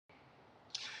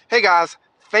Hey guys,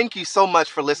 thank you so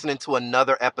much for listening to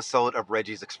another episode of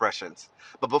Reggie's Expressions.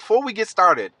 But before we get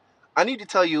started, I need to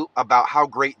tell you about how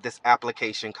great this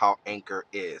application called Anchor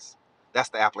is. That's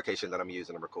the application that I'm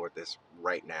using to record this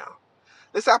right now.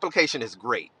 This application is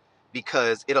great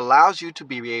because it allows you to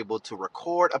be able to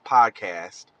record a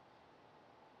podcast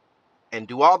and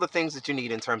do all the things that you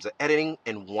need in terms of editing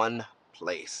in one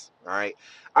place. All right.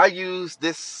 I used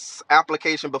this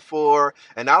application before,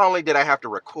 and not only did I have to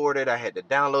record it, I had to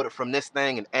download it from this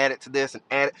thing and add it to this and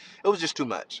add it. It was just too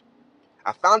much.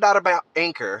 I found out about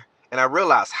Anchor and I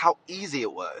realized how easy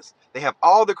it was. They have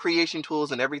all the creation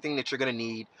tools and everything that you're going to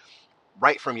need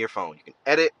right from your phone. You can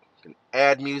edit, you can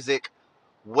add music,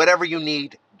 whatever you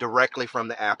need directly from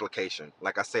the application.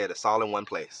 Like I said, it's all in one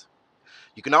place.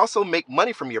 You can also make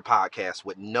money from your podcast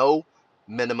with no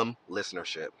minimum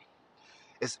listenership.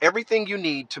 It's everything you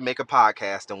need to make a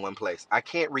podcast in one place. I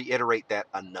can't reiterate that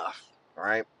enough. All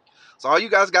right. So all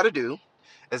you guys got to do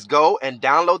is go and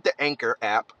download the Anchor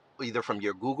app either from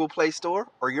your Google Play Store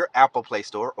or your Apple Play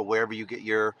Store or wherever you get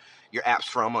your apps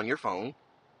from on your phone.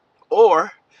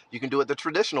 Or you can do it the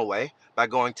traditional way by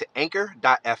going to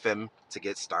anchor.fm to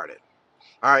get started.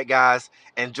 All right, guys,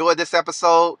 enjoy this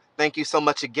episode. Thank you so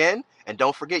much again. And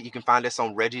don't forget, you can find us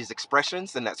on Reggie's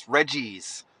Expressions, and that's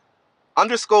Reggie's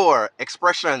 _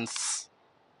 expressions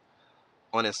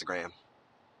on Instagram.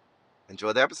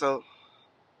 Enjoy the episode.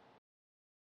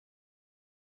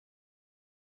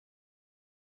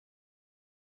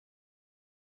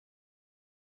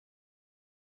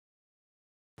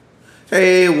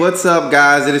 Hey, what's up,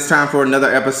 guys? It is time for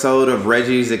another episode of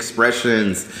Reggie's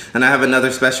Expressions, and I have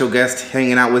another special guest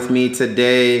hanging out with me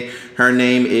today. Her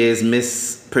name is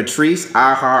Miss Patrice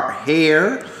I Heart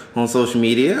Hair on social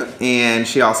media, and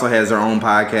she also has her own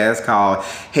podcast called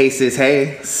Hey Sis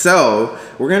Hey. So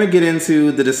we're gonna get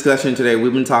into the discussion today.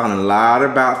 We've been talking a lot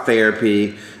about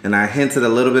therapy, and I hinted a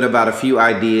little bit about a few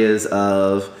ideas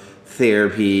of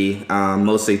therapy,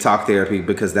 mostly talk therapy,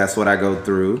 because that's what I go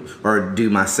through or do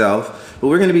myself. But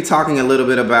we're going to be talking a little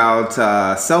bit about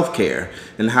self-care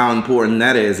and how important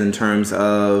that is in terms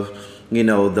of,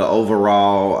 the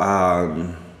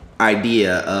overall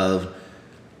idea of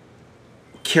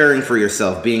caring for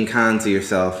yourself, being kind to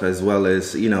yourself, as well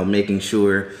as, making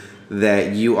sure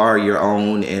that you are your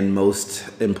own and most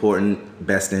important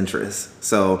best interest.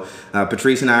 So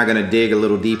Patrice and I are going to dig a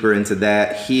little deeper into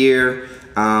that here.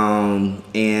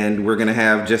 And we're gonna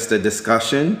have just a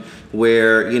discussion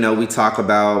where we talk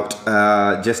about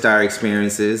just our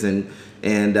experiences and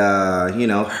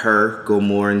her go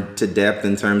more into depth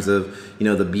in terms of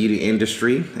the beauty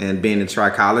industry and being a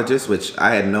trichologist, which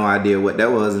I had no idea what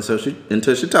that was until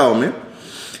she told me.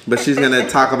 But she's gonna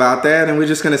talk about that, and we're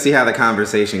just gonna see how the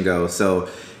conversation goes. So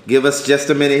give us just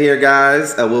a minute here,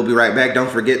 guys. We'll be right back. Don't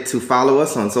forget to follow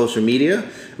us on social media,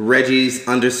 Reggie's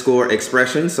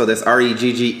 _expressions. So that's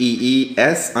REGGEES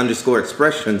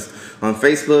 _expressions on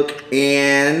Facebook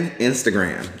and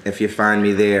Instagram, if you find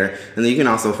me there. And then you can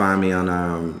also find me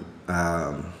on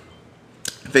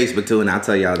Facebook too, and I'll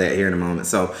tell y'all that here in a moment.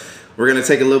 So we're going to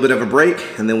take a little bit of a break,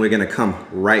 and then we're going to come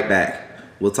right back.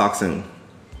 We'll talk soon.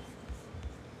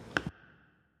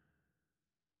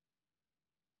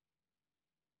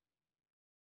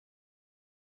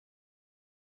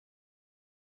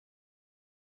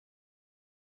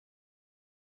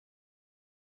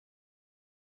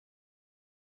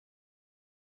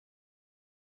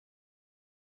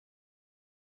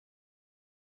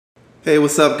 Hey,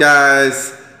 what's up,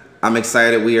 guys? I'm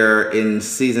excited. We are in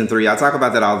season 3. I talk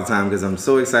about that all the time because I'm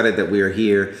so excited that we are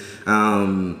here.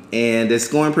 And it's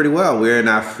going pretty well. We're in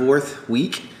our 4th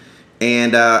week.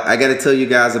 And I got to tell you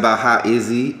guys about how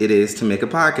easy it is to make a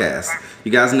podcast.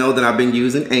 You guys know that I've been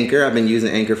using Anchor. I've been using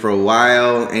Anchor for a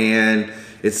while, and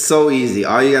it's so easy.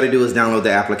 All you got to do is download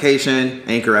the application,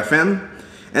 Anchor FM,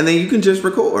 and then you can just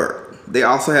record. They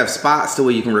also have spots to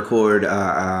where you can record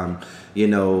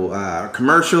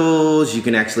commercials. You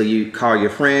can actually call your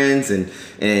friends and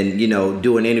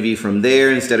do an interview from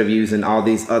there instead of using all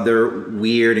these other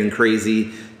weird and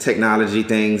crazy technology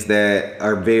things that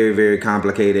are very, very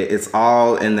complicated. It's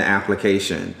all in the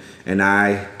application, and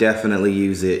I definitely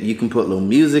use it. You can put little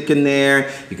music in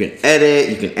there, you can edit,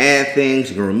 you can add things,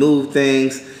 you can remove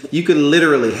things. You could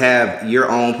literally have your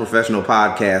own professional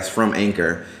podcast from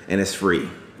Anchor, and it's free.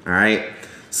 All right,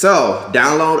 so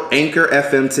download Anchor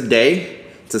FM today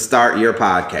to start your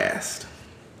podcast.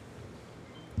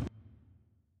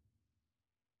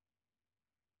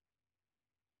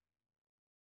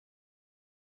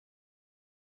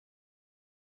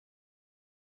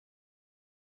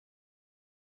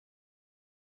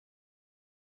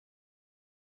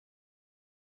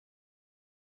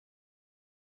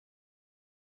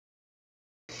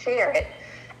 share it.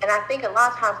 And I think a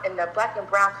lot of times in the Black and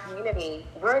brown community,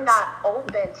 we're not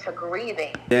open to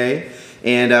grieving. Okay,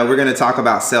 and we're going to talk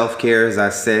about self-care, as I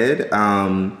said.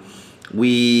 There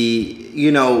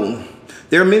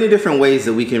are many different ways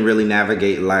that we can really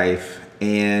navigate life.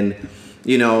 And,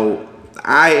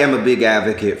 I am a big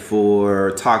advocate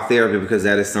for talk therapy because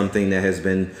that is something that has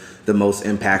been the most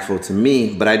impactful to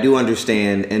me. But I do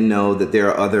understand and know that there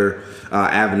are other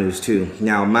avenues too.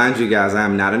 Now, mind you guys,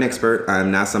 I'm not an expert. I'm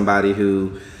not somebody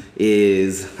who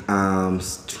is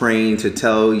trained to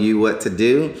tell you what to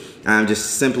do. I'm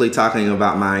just simply talking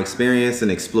about my experience and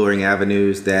exploring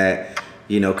avenues that,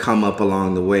 come up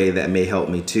along the way that may help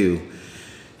me too.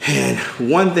 And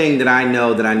one thing that I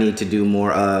know that I need to do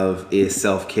more of is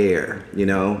self-care.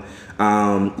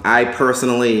 I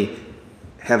personally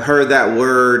have heard that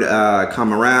word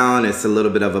come around. It's a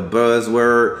little bit of a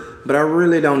buzzword, but I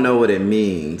really don't know what it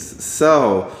means.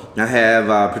 So I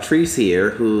have Patrice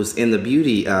here, who's in the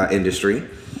beauty industry.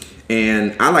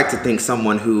 And I like to think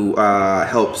someone who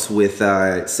helps with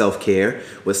self-care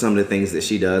with some of the things that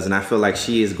she does. And I feel like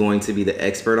she is going to be the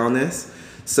expert on this.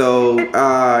 So,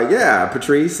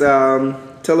 Patrice,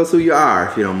 tell us who you are,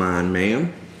 if you don't mind,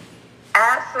 ma'am.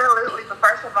 Absolutely. But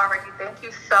first of all, Ricky, thank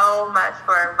you so much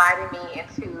for inviting me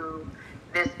into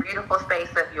this beautiful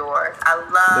space of yours.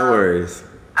 No worries.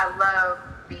 I love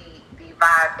the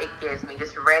vibe it gives me,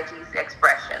 just Reggie's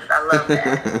expressions. I love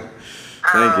that.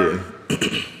 Thank you.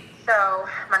 So,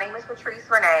 my name is Patrice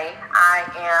Renee. I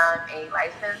am a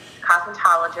licensed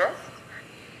cosmetologist,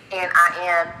 and I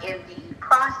am in the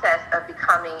process of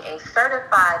becoming a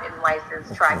certified and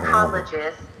licensed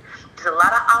trichologist. There's a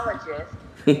lot of ologists,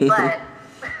 but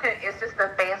it's just a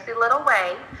fancy little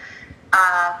way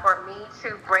for me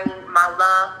to bring my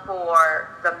love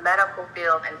for the medical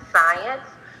field and science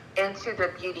into the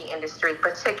beauty industry,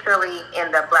 particularly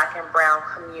in the Black and brown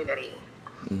community.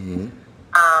 Mm-hmm.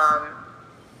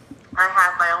 I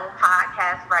have my own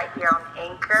podcast right here on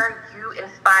Anchor. You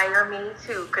inspire me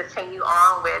to continue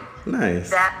on with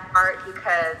that part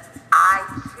because I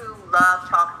too love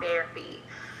talk therapy.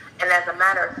 And as a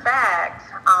matter of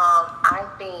fact, I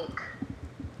think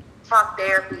talk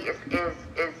therapy is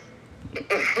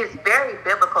very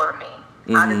biblical to me.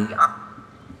 Mm-hmm.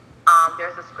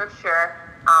 There's a scripture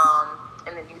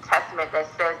in the New Testament that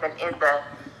says that in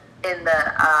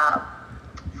the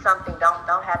something,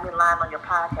 don't have me lying on your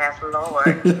podcast,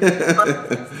 Lord. But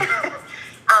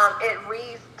it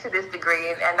reads to this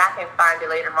degree, and I can find it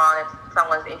later on if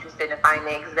someone's interested in finding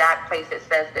the exact place it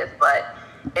says this, but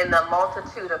in the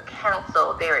multitude of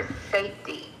counsel, there is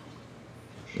safety.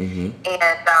 Mm-hmm.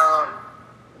 And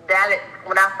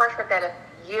when I first read that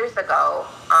years ago,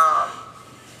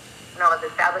 when I was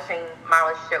establishing my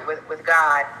relationship with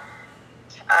God,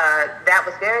 that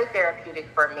was very therapeutic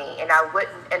for me, and I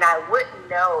wouldn't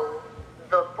know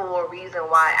the full reason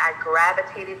why I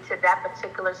gravitated to that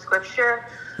particular scripture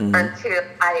until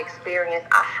I experienced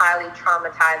a highly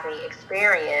traumatizing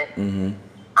experience in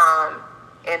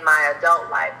my adult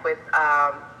life with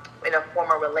in a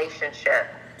former relationship.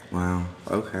 Wow.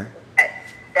 Okay.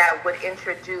 That would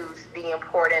introduce the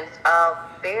importance of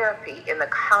therapy and the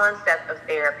concept of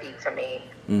therapy to me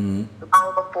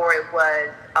long before it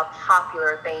was a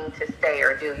popular thing to say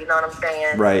or do. You know what I'm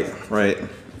saying? Right.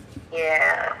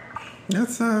 Yeah.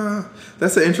 That's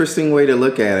an interesting way to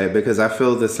look at it because I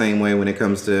feel the same way when it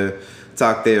comes to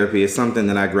talk therapy. It's something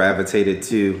that I gravitated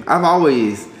to. I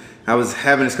was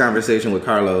having this conversation with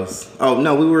Carlos. Oh,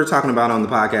 no, we were talking about on the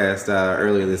podcast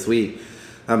earlier this week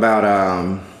about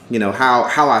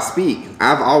how I speak.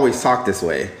 I've always talked this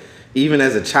way. Even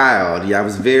as a child, I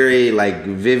was very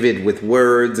vivid with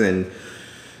words and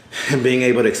being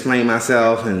able to explain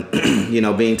myself and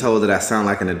being told that I sound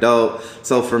like an adult.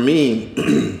 So for me,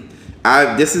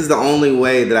 this is the only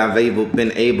way that I've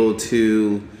been able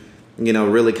to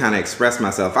really kind of express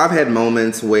myself. I've had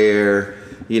moments where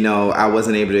I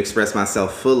wasn't able to express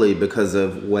myself fully because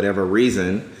of whatever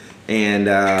reason. And,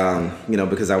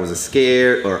 because I was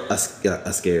afraid. I was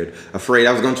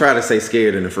going to try to say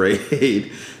scared and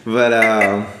afraid, but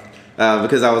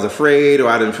because I was afraid or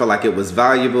I didn't feel like it was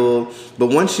valuable. But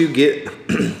once you get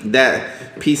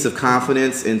that piece of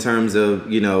confidence in terms of,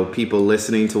 people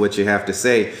listening to what you have to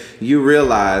say, you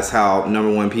realize how,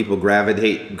 number one, people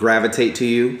gravitate to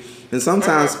you. And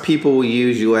sometimes people will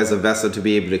use you as a vessel to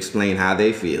be able to explain how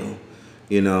they feel.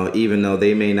 Even though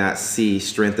they may not see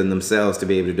strength in themselves to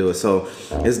be able to do it. So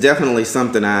it's definitely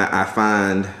something I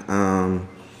find,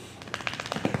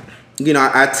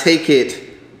 I take it,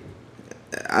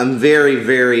 I'm very,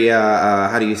 very,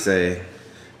 how do you say?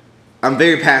 I'm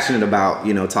very passionate about,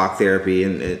 talk therapy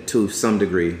and to some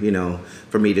degree,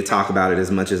 for me to talk about it as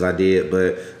much as I did.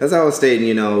 But as I was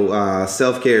stating,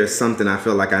 self-care is something I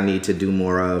feel like I need to do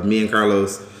more of. Me and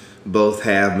Carlos both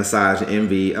have Massage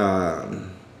Envy,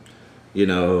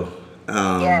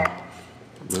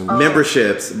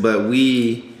 memberships, but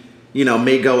we,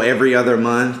 may go every other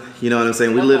month. You know what I'm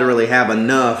saying? We literally have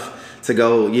enough to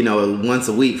go, once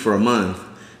a week for a month,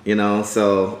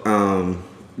 so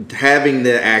having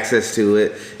the access to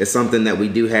it is something that we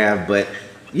do have, but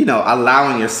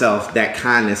allowing yourself that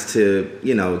kindness to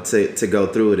to go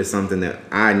through it is something that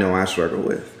I know I struggle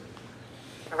with.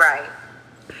 Right.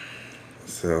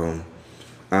 So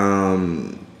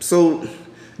so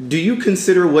do you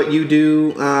consider what you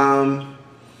do,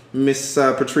 Miss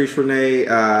Patrice Renee,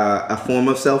 a form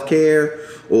of self-care,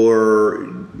 or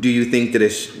do you think that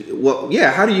it's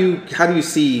how do you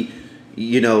see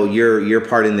your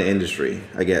part in the industry,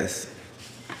 I guess?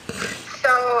 So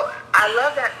I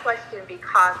love that question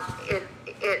because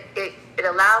it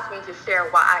allows me to share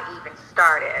why I even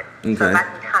started. Okay. So if I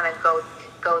can kind of go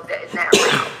in that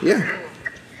route. Yeah.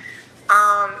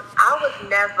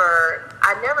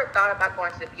 I never thought about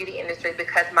going to the beauty industry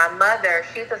because my mother,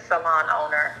 she's a salon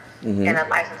owner and a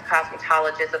licensed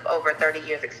cosmetologist of over 30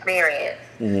 years experience.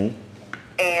 Mm-hmm.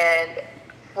 And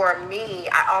for me,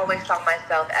 I always saw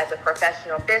myself as a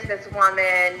professional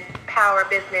businesswoman, power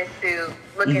business suit,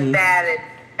 looking badass,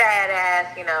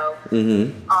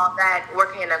 all that,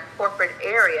 working in a corporate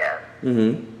area.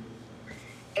 Mm-hmm.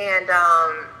 And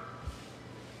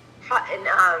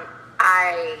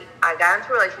I got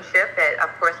into a relationship that, of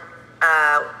course,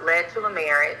 led to a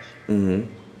marriage in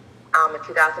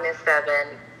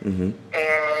 2007. Mm-hmm.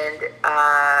 And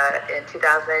in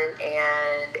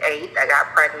 2008, I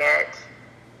got pregnant.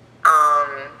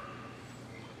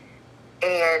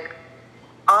 And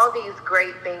all these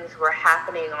great things were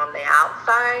happening on the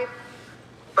outside,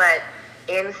 but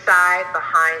inside,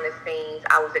 behind the scenes,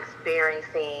 I was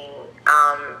experiencing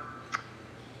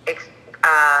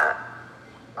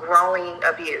growing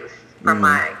abuse from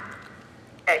my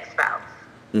ex-spouse.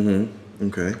 Mm-hmm.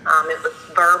 Okay. It was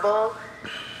verbal,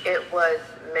 it was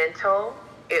mental,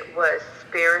 it was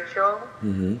spiritual,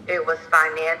 it was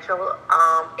financial,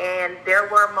 and there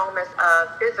were moments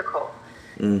of physical.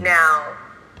 Now,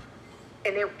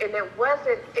 and it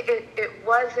wasn't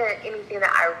anything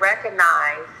that I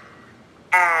recognized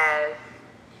as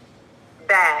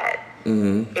bad.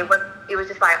 It was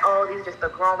just like, oh, these are just the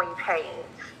growing pains.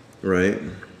 Right.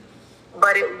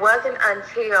 But it wasn't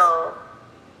until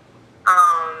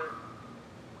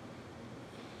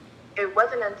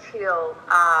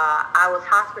I was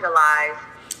hospitalized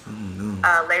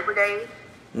Labor Day,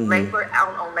 on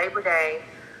Labor Day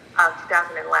of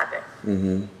 2011.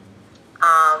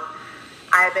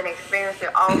 I had been experiencing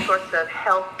all sorts of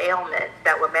health ailments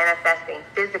that were manifesting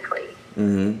physically,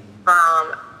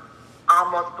 from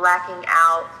almost blacking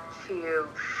out to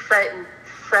sudden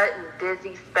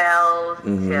dizzy spells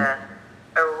to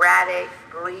erratic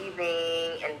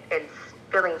breathing and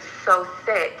feeling so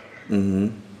sick.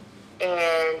 And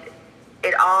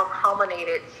it all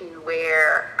culminated to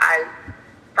where I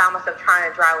found myself trying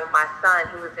to drive with my son,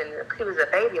 he was a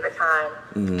baby at the time,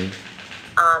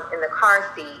 in the car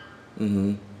seat.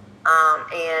 And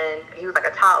he was like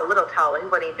a little taller. He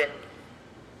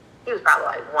was probably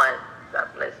like one,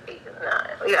 let's see,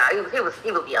 he was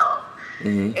young.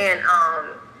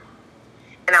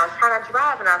 And I was trying to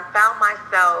drive, and I found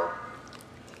myself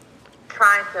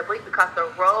trying to breathe because the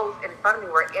roads in front of me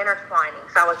were intertwining.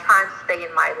 So I was trying to stay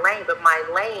in my lane, but my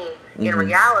lane in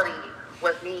reality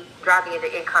was me driving into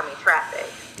incoming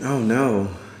traffic. Oh no.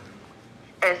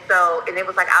 And it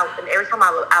was like, and every time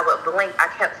I would blink, I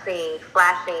kept seeing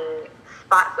flashing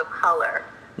spots of color.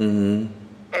 And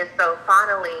so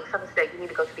finally, someone said, you need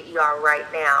to go to the ER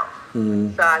right now.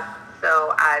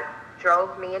 So I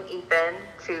drove me and Ethan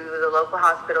to the local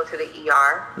hospital, to the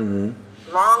ER.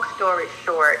 Long story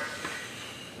short,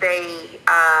 they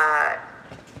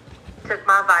took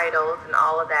my vitals and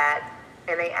all of that,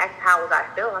 and they asked how was I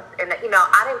feeling, and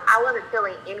I wasn't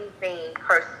feeling anything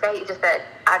per se. Just that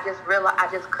I just realized I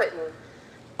just couldn't.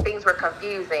 Things were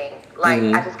confusing. Like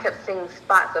I just kept seeing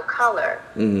spots of color.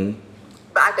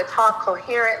 But I could talk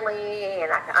coherently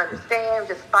and I could understand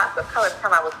just spots of color. Every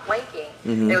time I was blinking,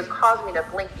 it was causing me to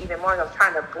blink even more. I was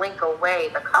trying to blink away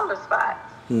the color spots.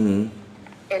 And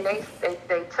they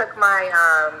took my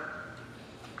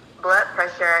blood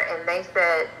pressure, and they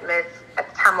said, at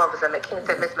the time I was a McKinney,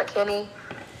 said, Miss McKinney,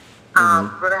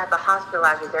 we're going to have to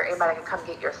hospitalize you. Is there anybody that can come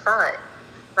get your son?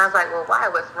 And I was like, well, why?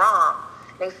 What's wrong?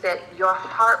 They said, your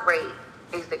heart rate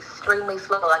is extremely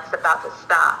slow, like it's about to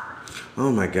stop.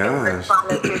 Oh my And we're gosh. trying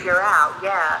to figure out,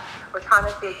 we're trying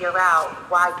to figure out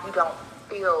why you don't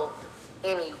feel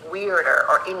any weirder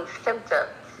or any symptoms.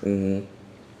 Mm-hmm.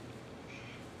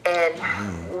 And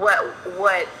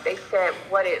what they said,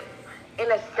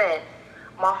 in a sense,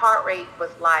 my heart rate,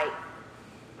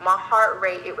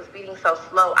 it was beating so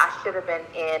slow, I should have been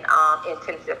in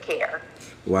intensive care.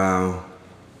 Wow.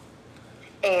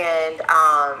 And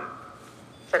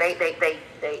so they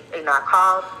I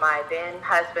called my then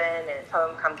husband and told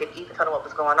him to come get Ethan, told him what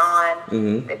was going on.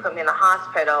 Mm-hmm. They put me in the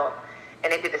hospital,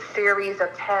 and they did a series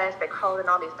of tests. They called in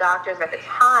all these doctors. At the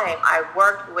time, I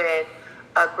worked with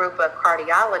a group of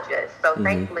cardiologists. So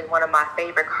thankfully, one of my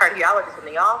favorite cardiologists in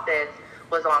the office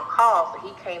was on call. So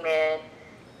he came in.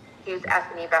 He was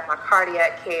asking me about my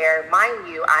cardiac care. Mind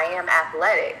you, I am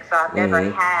athletic, so I've never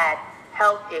had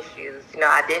health issues. You know,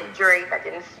 I didn't drink, I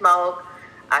didn't smoke.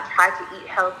 I tried to eat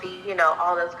healthy, you know,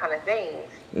 all those kind of things.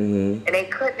 Mm-hmm. And they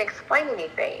couldn't explain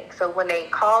anything. So when they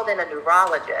called in a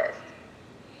neurologist,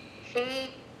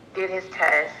 he did his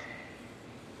test,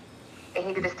 and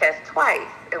he did his test twice.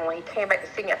 And when he came back to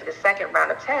see me after the second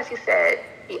round of tests,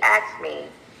 he asked me,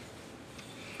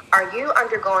 "Are you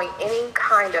undergoing any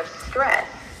kind of stress?"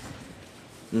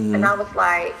 Mm-hmm. And I was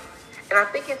like, and I'm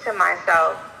thinking to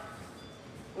myself,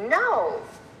 no,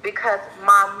 because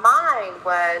my mind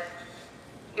was,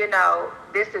 you know,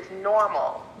 this is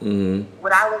normal. Mm-hmm.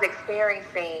 What I was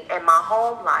experiencing in my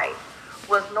home life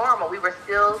was normal. We were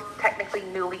still technically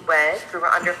newlyweds. We were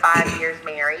under 5 years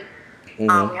married. We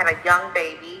had a young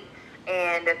baby,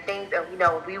 and the things that, you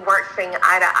know, we weren't seeing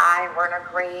eye to eye and weren't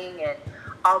agreeing and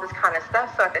all this kind of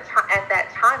stuff. So at that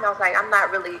time, I was like, I'm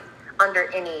not really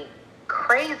under any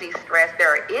crazy stress. There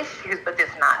are issues, but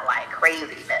it's not like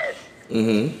craziness.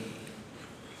 Mm-hmm.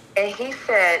 And he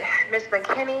said, "Miss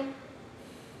McKinney,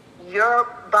 your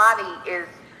body is,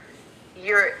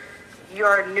 your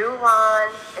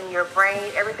neurons and your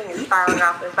brain, everything is firing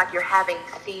off. It's like you're having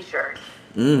seizures."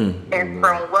 And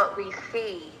from what we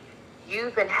see,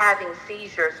 you've been having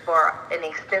seizures for an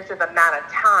extensive amount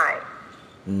of time.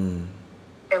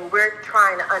 And we're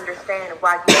trying to understand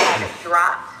why you haven't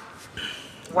dropped,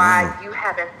 why you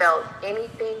haven't felt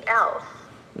anything else.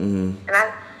 And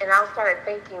I started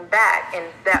thinking back, and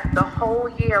that the whole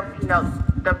year, you know,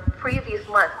 the previous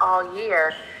month, all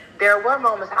year, there were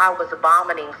moments I was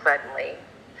vomiting suddenly.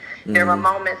 There were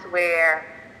moments where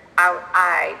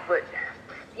I would,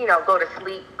 you know, go to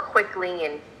sleep quickly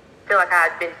and feel like I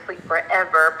had been asleep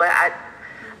forever, but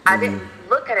I didn't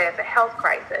look at it as a health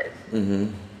crisis.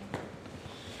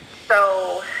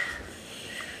 So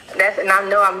and I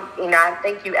know I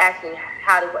think you asked me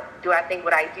how do I think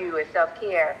what I do is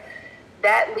self-care.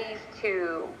 That leads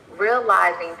to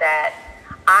realizing that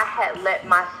I had let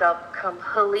myself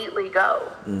completely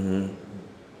go.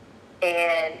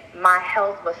 And my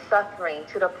health was suffering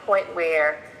to the point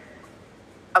where,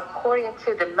 according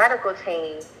to the medical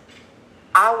team,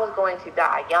 I was going to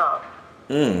die young.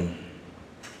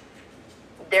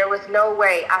 There was no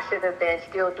way I should have been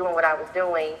still doing what I was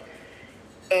doing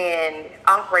and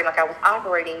operating like I was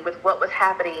operating with what was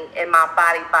happening in my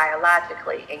body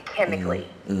biologically and chemically.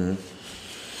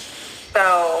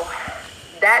 So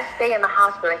that stay in the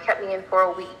hospital, they kept me in for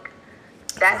a week.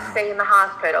 That stay in the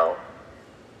hospital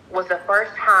was the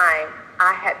first time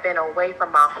I had been away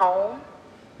from my home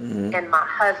and my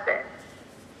husband.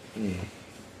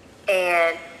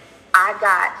 And I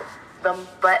got the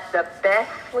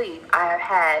best sleep I have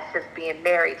had since being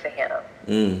married to him.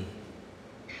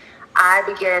 I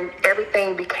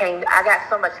got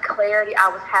so much clarity. I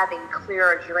was having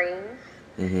clearer dreams.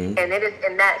 And it is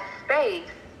in that space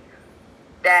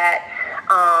that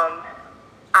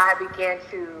I began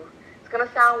to, it's going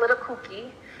to sound a little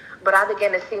kooky, but I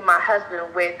began to see my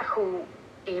husband with who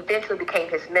eventually became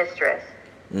his mistress.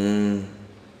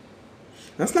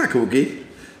 That's not kooky.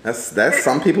 That's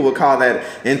some people would call that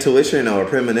intuition or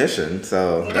premonition.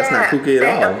 So that's not kooky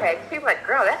at all. Okay, people are like,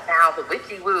 girl, that sounds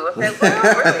witchy woo. I said,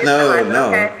 well, really,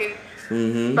 no. Okay.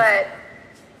 But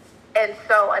I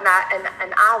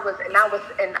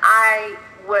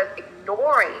was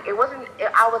ignoring.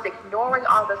 I was ignoring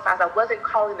all the signs. I wasn't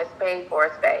calling a spade for a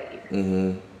spade.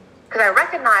 Because I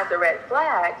recognized the red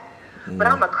flags, but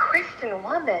I'm a Christian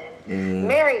woman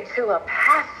married to a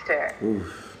pastor.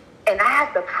 And I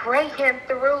have to pray him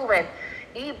through and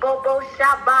Ibobo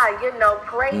Shabbat, you know,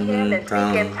 pray him and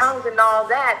speak in tongues and all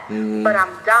that. But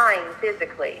I'm dying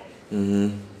physically.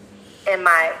 And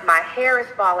my hair is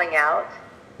falling out.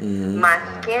 My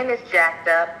skin is jacked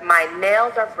up. My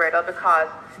nails are brittle because,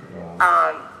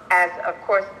 as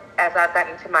I've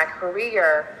gotten into my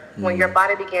career, when your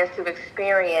body begins to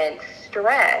experience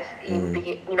stress,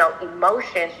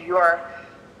 emotions, your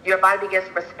your body begins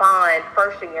to respond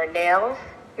first in your nails,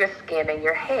 your skin, and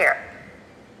your hair.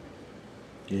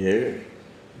 Yeah.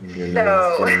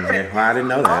 So, well, I didn't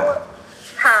know that.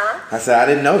 I said, I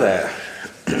didn't know that.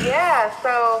 Yeah,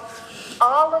 so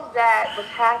all of that was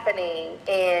happening,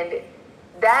 and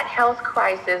that health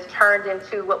crisis turned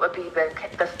into what would be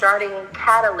the starting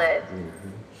catalyst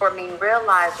for me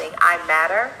realizing I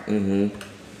matter.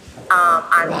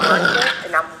 I'm worth it,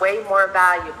 and I'm way more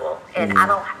valuable, and I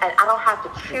don't have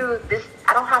to choose this.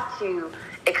 I don't have to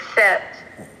accept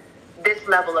this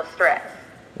level of stress.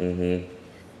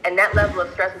 And that level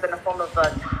of stress is in the form of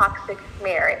a toxic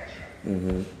marriage.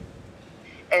 And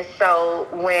so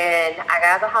when I got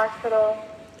out of the hospital,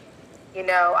 you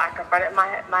know, I confronted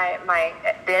my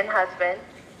then husband.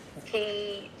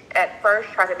 He at first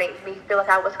tried to make me feel like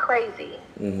I was crazy.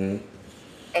 And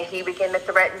he began to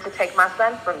threaten to take my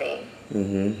son from me.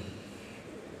 He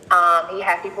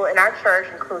had people in our church,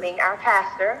 including our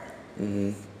pastor,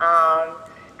 kind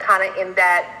of in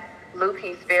that loop. He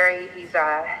was very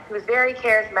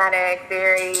charismatic,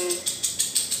 very,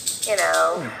 you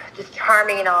know, just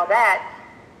charming and all that.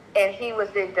 And he was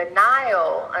in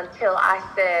denial until I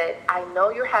said, I know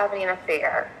you're having an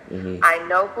affair. I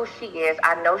know who she is.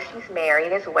 I know she's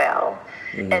married as well.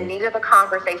 And these are the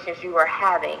conversations you are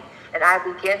having. And I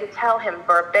began to tell him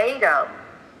verbatim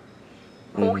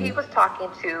who he was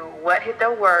talking to, what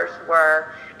the words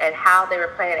were, and how they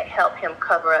were planning to help him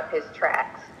cover up his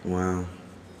tracks. Wow.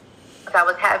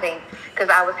 Because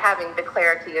I was having the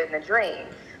clarity in the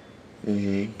dreams.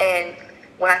 And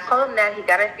when I told him that, he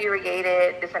got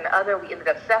infuriated. This and the other, we ended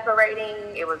up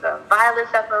separating. It was a violent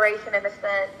separation in a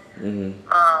sense.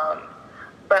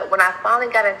 But when I finally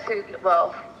got into,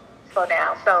 slow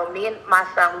down. So me and my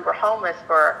son, we were homeless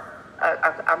for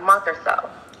a month or so.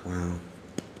 Wow.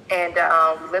 And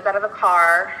we lived out of a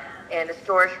car in the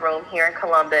storage room here in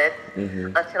Columbus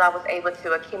until I was able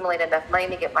to accumulate enough money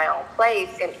to get my own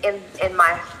place. And in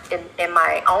my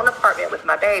own apartment with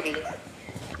my baby,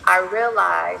 I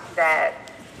realized that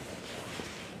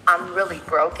I'm really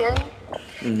broken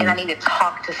and I need to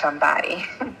talk to somebody.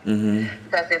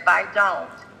 Because if I don't,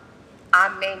 I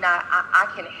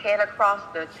can head across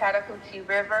the Chattahoochee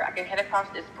River, I can head across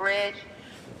this bridge,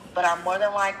 but I'm more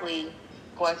than likely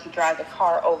going to drive the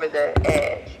car over the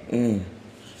edge.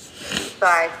 So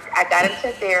I got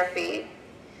into therapy,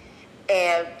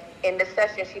 and in the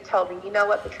session she told me, you know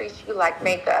what, Patrice, you like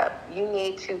makeup, you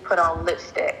need to put on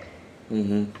lipstick.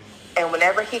 And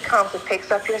whenever he comes and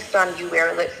picks up your son, you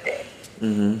wear lipstick.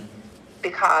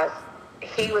 Because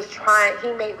he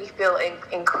made me feel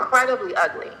incredibly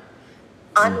ugly,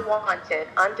 unwanted,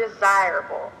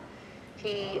 undesirable.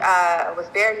 He was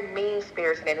very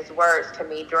mean-spirited in his words to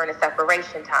me during the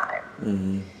separation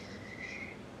time.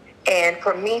 And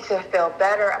for me to feel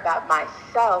better about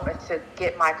myself and to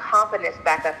get my confidence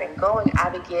back up and going, I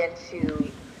began to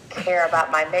care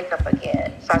about my makeup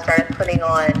again. So I started putting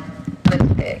on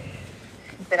lipstick.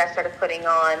 Then I started putting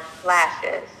on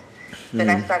lashes. Then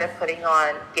I started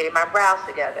getting my brows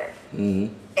together.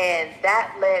 And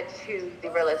that led to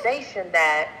the realization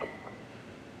that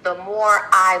the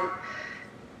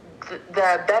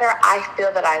better I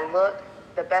feel that I look,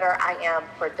 the better I am,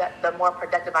 the more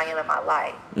productive I am in my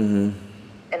life. And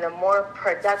the more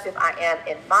productive I am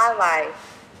in my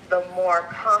life, the more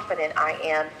confident I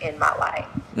am in my life.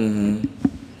 And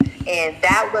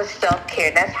that was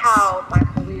self-care. That's how my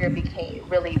career became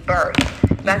really birthed.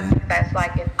 That's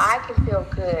like, if I can feel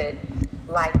good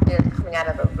like this coming out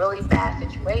of a really bad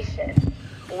situation,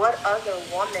 what other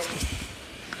woman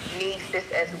needs this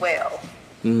as well?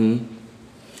 And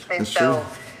That's so,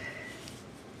 true.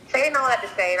 saying all that to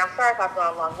say, and I'm sorry if I've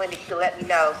gone long-winded, you can let me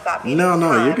know, stop me. No,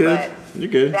 you're good. You're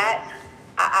good.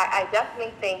 I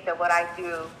definitely think that what I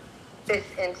do fits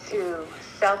into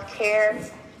self-care,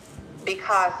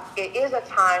 because it is a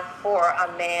time for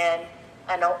a man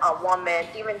and a woman,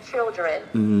 even children,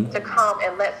 to come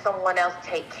and let someone else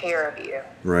take care of you.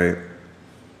 Right.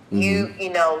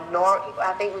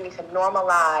 I think we need to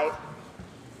normalize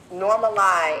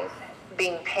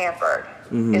being pampered.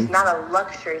 It's not a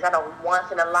luxury. It's not a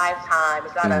once in a lifetime.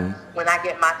 It's not a when I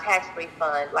get my tax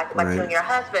refund. Like Right. you and your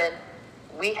husband,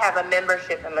 we have a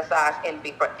membership in Massage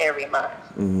Envy for every month.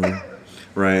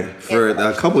 Right. For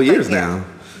a couple years now.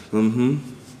 And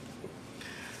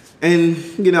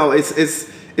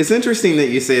it's interesting that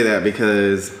you say that,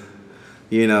 because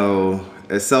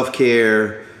as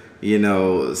self-care,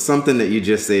 something that you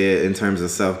just said in terms of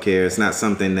self-care, it's not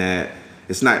something that,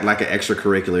 it's not like an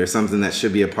extracurricular. It's something that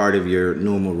should be a part of your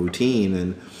normal routine.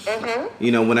 And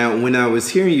when I was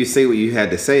hearing you say what you had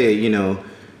to say,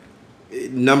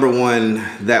 number one,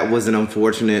 that was an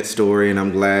unfortunate story, and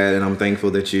I'm glad and I'm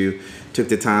thankful that you took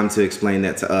the time to explain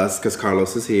that to us, because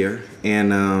Carlos is here,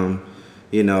 and I'm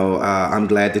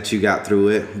glad that you got through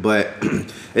it. But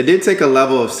it did take a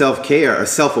level of self-care or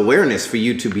self-awareness for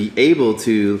you to be able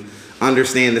to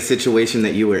understand the situation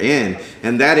that you were in,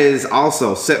 and that is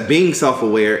also being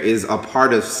self-aware is a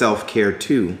part of self-care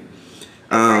too.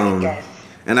 Yes.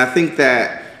 And I think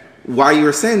that while you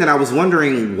were saying that, I was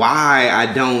wondering why I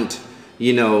don't,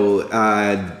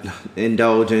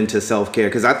 indulge into self-care,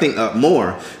 because I think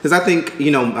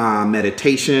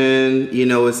meditation,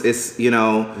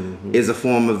 is a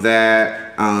form of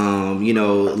that.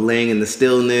 Laying in the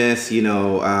stillness,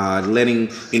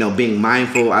 being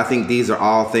mindful. I think these are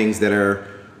all things that are,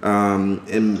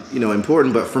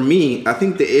 important. But for me, I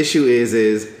think the issue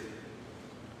is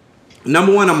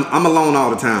number one, I'm alone all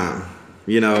the time.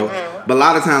 But a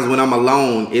lot of times when I'm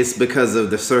alone, it's because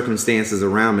of the circumstances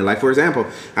around me. Like, for example,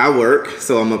 I work,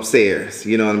 so I'm upstairs.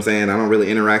 You know what I'm saying? I don't really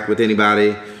interact with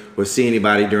anybody or see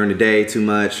anybody during the day too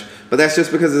much. But that's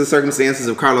just because of the circumstances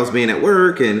of Carlos being at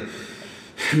work and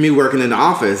me working in the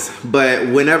office. But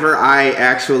whenever I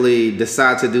actually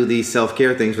decide to do these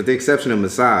self-care things, with the exception of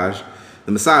massage,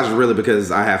 the massage is really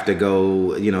because I have to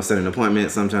go, set an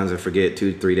appointment. Sometimes I forget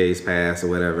 2-3 days pass or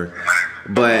whatever.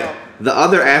 But the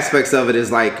other aspects of it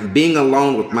is like being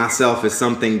alone with myself is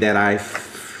something that I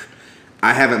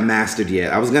haven't mastered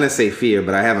yet. I was going to say fear,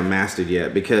 but I haven't mastered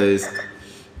yet because,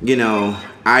 I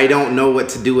don't know what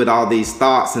to do with all these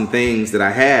thoughts and things that I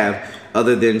have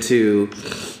other than to,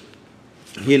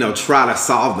 try to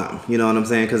solve them. You know what I'm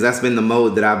saying? Because that's been the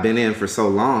mode that I've been in for so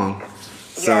long.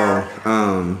 So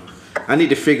I need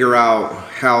to figure out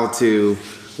how to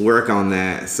work on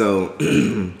that. So,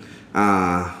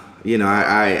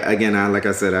 like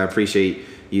I said, I appreciate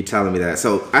you telling me that.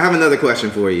 So I have another question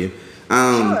for you.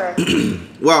 Sure.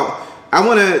 Well,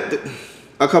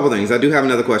 a couple things. I do have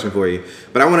another question for you,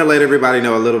 but I want to let everybody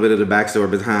know a little bit of the backstory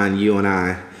behind you and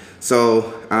I.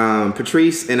 So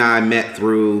Patrice and I met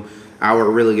through our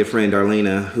really good friend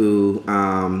Darlena, who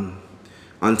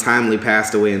untimely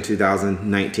passed away in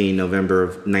 2019, November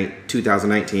of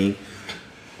 2019,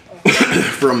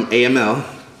 from AML,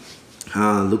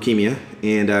 leukemia.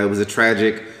 And it was a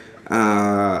tragic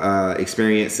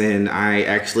experience, and I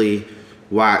actually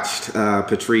watched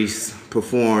Patrice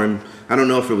perform. I don't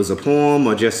know if it was a poem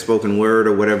or just spoken word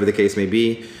or whatever the case may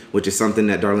be, which is something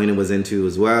that Darlena was into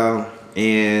as well.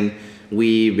 And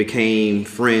we became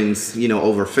friends,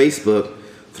 over Facebook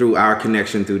through our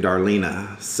connection through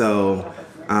Darlena. So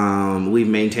we've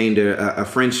maintained a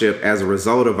friendship as a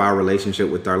result of our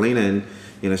relationship with Darlena,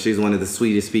 and she's one of the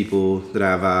sweetest people that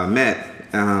I've met.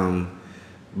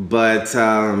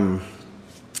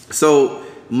 So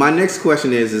my next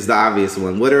question is the obvious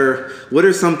one. What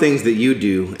are some things that you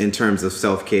do in terms of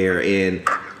self-care, and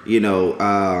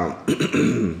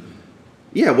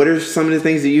what are some of the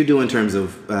things that you do in terms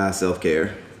of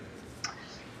self-care?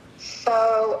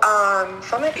 So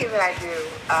some of the things that I do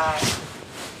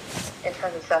in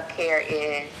terms of self-care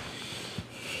is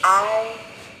I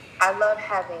love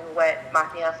having what my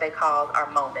fiance calls our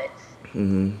moments.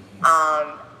 Mm-hmm.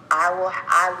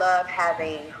 I love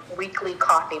having weekly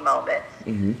coffee moments.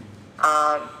 Mm-hmm.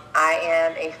 I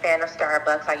am a fan of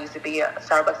Starbucks. I used to be a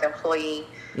Starbucks employee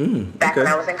back when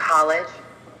I was in college.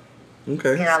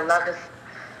 Okay. And I love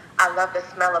the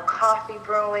smell of coffee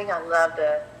brewing. I love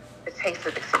the taste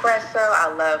of espresso.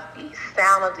 I love the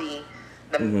sound of the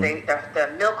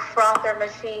milk frother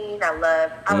machine. I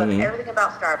love everything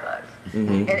about Starbucks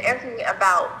and everything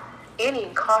about any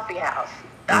coffee house.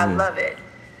 I love it.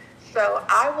 So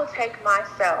I will take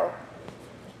myself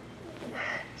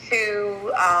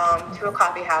to a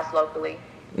coffee house locally,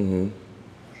 and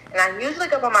I usually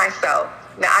go by myself.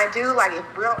 Now I do, like, if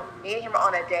me and him are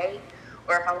on a date,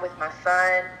 or if I'm with my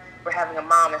son, we're having a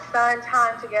mom and son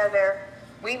time together,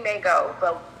 we may go.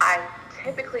 But I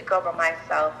typically go by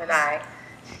myself, and I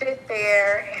sit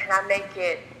there and I make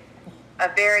it a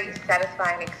very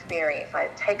satisfying experience. I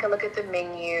take a look at the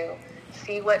menu,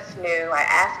 see what's new. I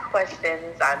ask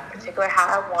questions. I'm particular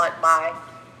how I want my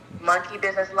monkey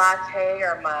business latte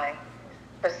or my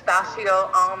pistachio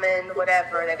almond,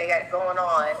 whatever that they got going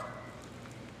on.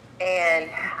 And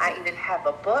I either have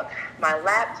a book, my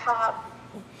laptop,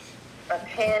 a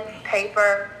pen,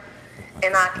 paper,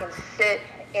 and I can sit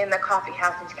in the coffee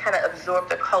house and kind of absorb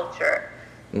the culture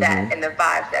that and the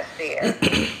vibes that's there.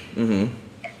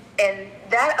 And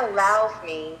that allows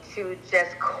me to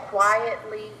just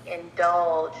quietly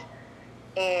indulge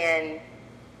in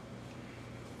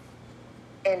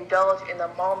the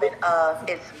moment of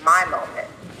it's my moment.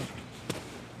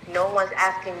 No one's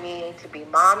asking me to be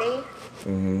mommy.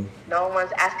 Mm-hmm. No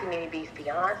one's asking me to be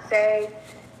fiance.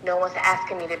 No one's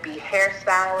asking me to be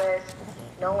hairstylist.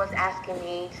 No one's asking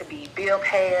me to be bill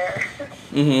payer.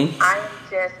 Mm-hmm. I am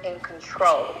just in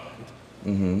control.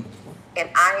 Mm-hmm. And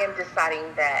I am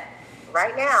deciding that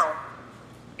right now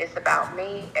it's about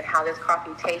me and how this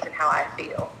coffee tastes and how I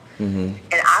feel. Mm-hmm.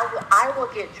 And I will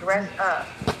get dressed up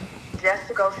just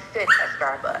to go sit at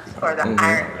Starbucks or the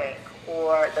Iron Bank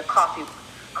or the coffee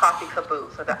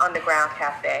caboose or the underground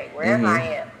cafe, wherever I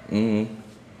am. Mm-hmm.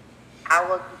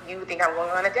 You think I'm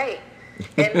going on a date.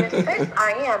 And this place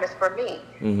I am is for me.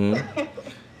 Mm-hmm.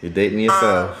 You're dating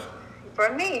yourself. For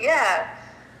me, yeah.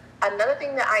 Another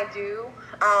thing that I do,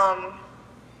 I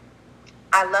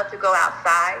love to go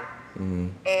outside. Mm-hmm.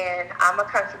 And I'm a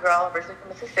country girl, originally from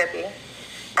Mississippi.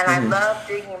 And I love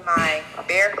digging my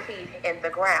bare feet in the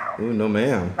ground. Ooh, no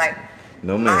ma'am. Like,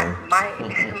 no ma'am.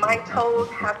 My toes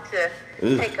have to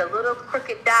take a little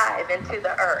crooked dive into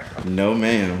the earth. No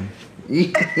ma'am.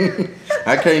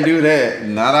 I can't do that.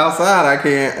 Not outside. I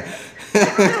can't.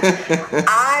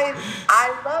 I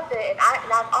loved it, and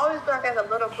I've always done it as a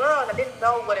little girl, and I didn't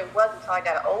know what it was until I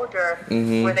got older.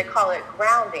 Where they call it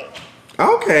grounding.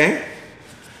 Okay.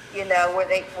 You know, when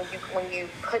you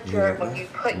put your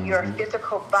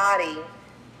physical body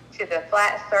to the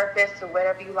flat surface or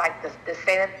whatever you like, the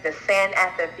sand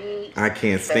at the beach. I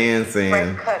can't stand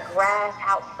sand. Fresh cut grass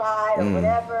outside or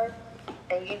whatever,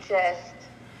 and you just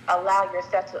allow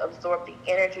yourself to absorb the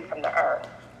energy from the earth.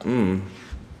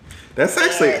 That's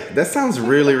actually, that sounds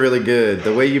really, really good.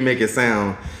 The way you make it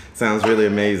sounds really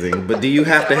amazing. But do you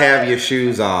have to have your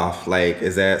shoes off? Like,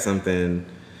 is that something?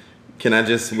 Can I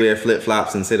just wear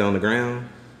flip-flops and sit on the ground?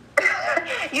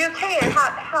 You can,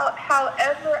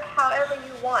 however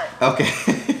you want. Okay.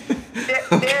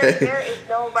 There is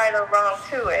no right or wrong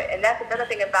to it. And that's another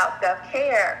thing about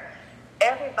self-care.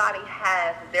 Everybody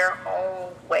has their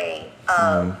own way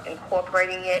of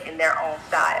incorporating it in their own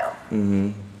style.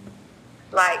 Mm-hmm.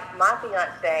 Like my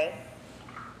fiance,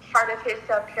 part of his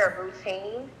self-care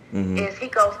routine is he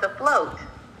goes to float.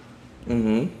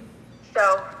 Mm-hmm.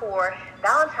 So for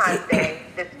Valentine's Day,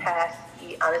 this past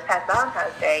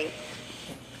Valentine's Day,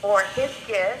 for his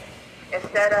gift,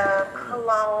 instead of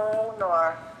cologne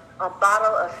or a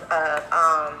bottle of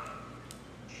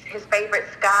his favorite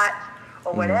scotch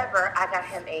or whatever, I got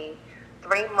him a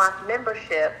 3-month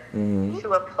membership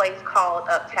to a place called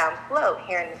Uptown Float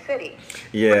here in the city.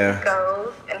 Yeah. He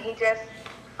goes and he just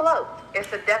floats.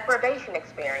 It's a deprivation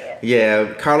experience.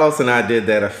 Yeah, Carlos and I did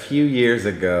that a few years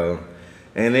ago,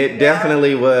 and it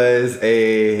definitely was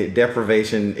a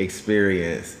deprivation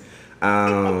experience.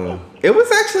 It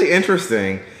was actually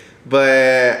interesting,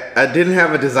 but I didn't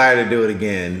have a desire to do it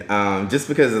again, just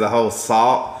because of the whole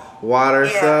salt water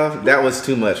stuff. That was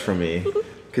too much for me,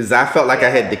 because I felt like I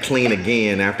had to clean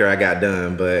again after I got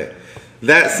done. But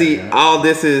all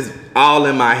this is all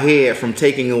in my head from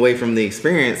taking away from the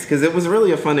experience, because it was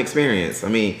really a fun experience. I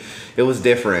mean, it was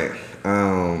different.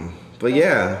 But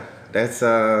yeah, that's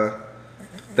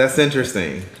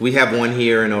interesting. We have one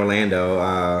here in Orlando.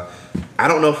 I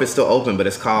don't know if it's still open, but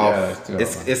it's called,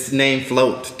 it's named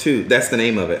Float too. That's the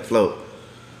name of it, Float.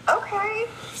 Okay.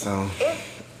 So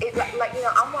it's like, you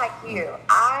know, I'm like you.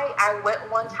 I went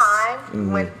one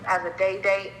time when as a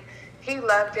date. He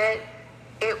loved it.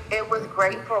 It was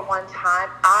great for one time.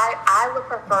 I would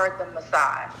prefer the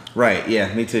massage. Right.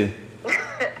 Yeah. Me too.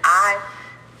 I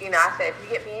said, if you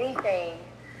get me anything,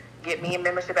 get me a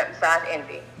membership at Massage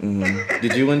Envy.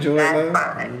 Did you enjoy it? That's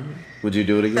fine. Would you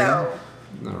do it again? So,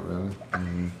 not really.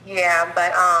 Yeah,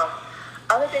 but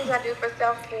other things I do for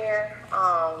self-care.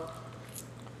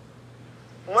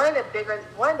 One of the big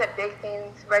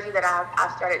things, Reggie, that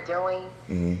I've started doing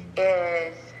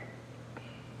is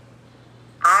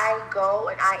I go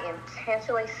and I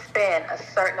intentionally spend a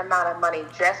certain amount of money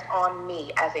just on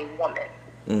me as a woman.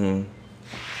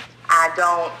 I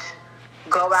don't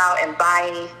go out and buy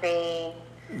anything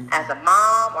as a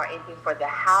mom or anything for the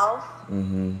house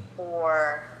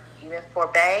or even for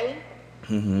Bae.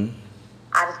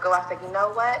 I just go out and say, you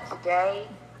know what? Today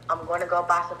I'm going to go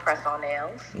buy some press-on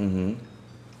nails.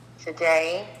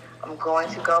 Today I'm going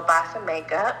to go buy some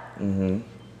makeup.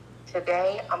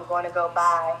 Today I'm going to go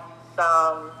buy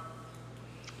some,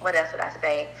 what else did I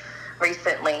say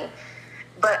recently?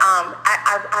 But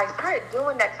I started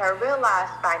doing that because I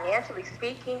realized, financially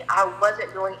speaking, I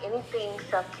wasn't doing anything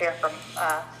self-care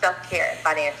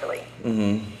financially.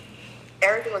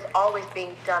 Everything was always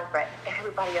being done for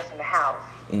everybody else in the house.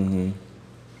 And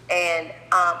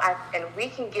we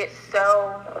can get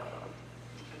so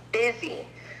busy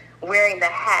wearing the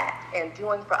hat and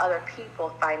doing for other people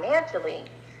financially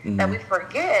that we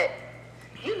forget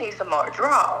you need some more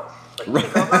draws. So you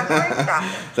can go lingerie shopping.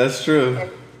 That's true.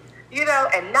 And,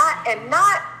 and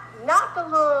not the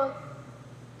little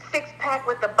 6-pack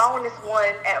with the bonus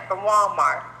one from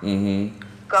Walmart. Mm-hmm.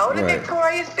 Go to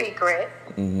Victoria's Secret.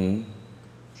 Mm-hmm.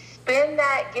 Spend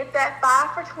that, get that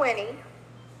 5 for $20.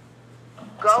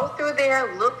 Go through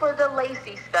there, look for the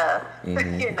lacy stuff.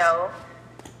 Mm-hmm.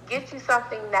 Get you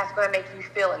something that's going to make you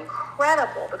feel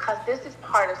incredible, because this is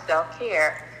part of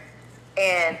self-care.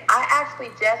 And I actually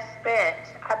just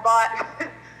I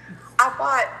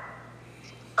bought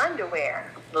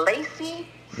underwear, lacy,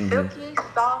 silky,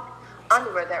 soft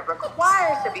underwear that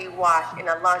requires to be washed in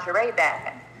a lingerie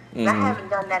bag. And I haven't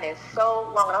done that in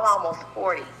so long. I'm almost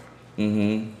 40.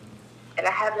 Mm-hmm. And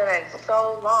I haven't done it in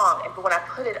so long. But when I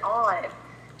put it on,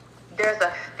 there's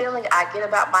a feeling I get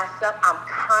about myself. I'm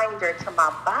kinder to my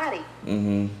body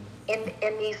in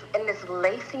this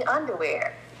lacy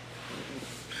underwear.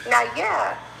 Now,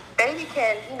 yeah, baby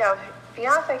can,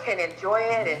 fiance can enjoy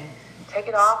it and take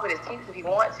it off with his teeth if he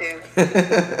wants to.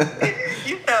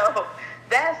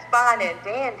 That's fine and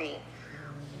dandy.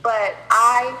 But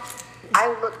I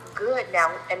look good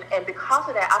now, and because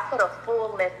of that, I put a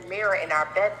full-length mirror in our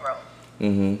bedroom.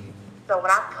 Mm-hmm. So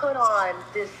when I put on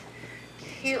this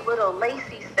cute little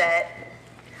lacy set,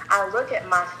 I look at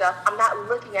myself. I'm not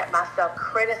looking at myself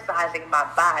criticizing my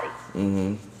body.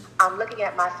 Mm-hmm. I'm looking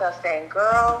at myself saying,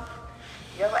 girl,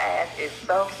 your ass is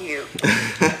so cute.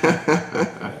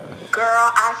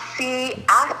 Girl, I see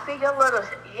your little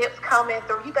hips coming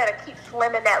through. You better keep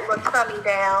slimming that little tummy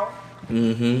down.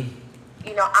 Mm-hmm.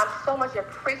 I'm so much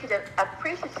appreciative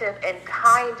and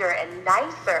kinder and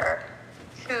nicer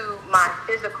to my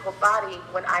physical body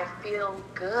when I feel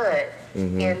good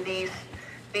in these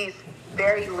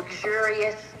very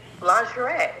luxurious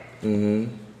lingerie.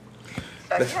 Mm-hmm.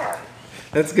 So yeah.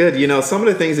 That's good. Some of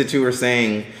the things that you were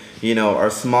saying, are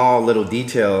small little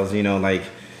details, like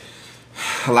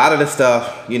a lot of the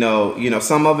stuff,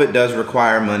 some of it does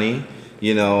require money,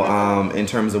 in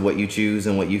terms of what you choose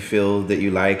and what you feel that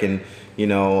you like. And,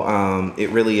 it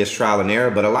really is trial and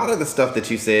error. But a lot of the stuff that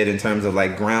you said in terms of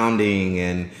like grounding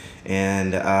and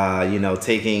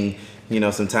taking,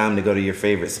 some time to go to your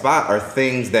favorite spot are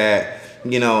things that,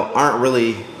 aren't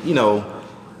really,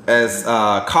 as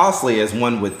costly as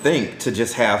one would think to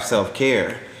just have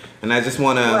self-care. And I just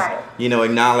want to,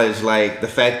 acknowledge like the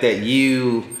fact that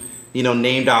you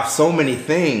named off so many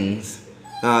things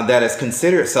that is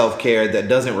considered self-care that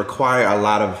doesn't require a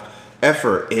lot of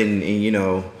effort in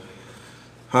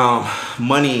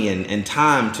money and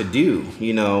time to do,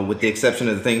 with the exception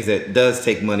of the things that does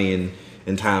take money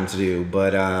and time to do.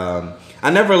 But I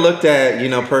never looked at,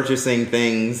 purchasing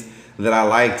things that I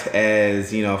liked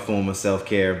as, a form of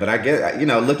self-care. But I guess,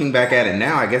 looking back at it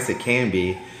now, I guess it can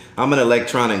be. I'm an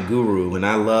electronic guru, and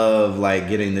I love like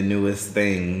getting the newest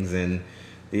things and,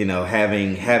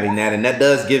 having that. And that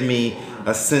does give me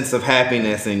a sense of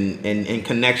happiness and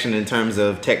connection in terms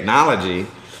of technology.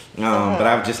 But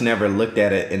I've just never looked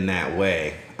at it in that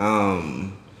way.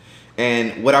 And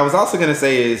what I was also going to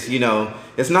say is,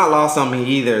 it's not lost on me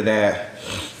either that,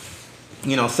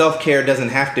 self-care doesn't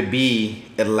have to be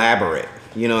elaborate.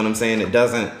 You know what I'm saying? It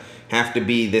doesn't have to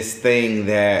be this thing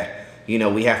that,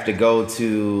 we have to go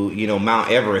to,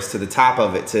 Mount Everest, to the top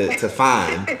of it to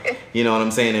find, you know what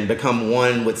I'm saying? And become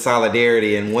one with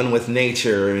solidarity and one with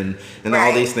nature and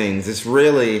all these things. It's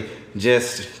really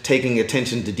just taking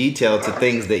attention to detail to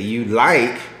things that you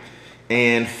like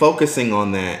and focusing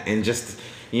on that and just,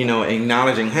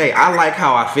 acknowledging, hey, I like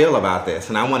how I feel about this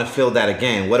and I want to feel that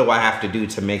again. What do I have to do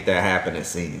to make that happen, it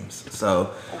seems.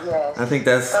 So yes, I think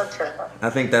that's so true. I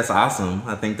think that's awesome.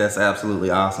 I think that's absolutely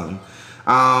awesome.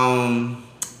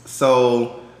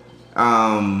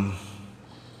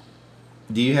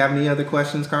 Do you have any other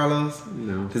questions, Carlos?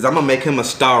 No. Because I'm going to make him a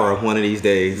star one of these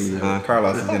days. No.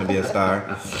 Carlos is going to be a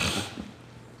star.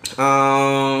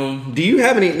 Do you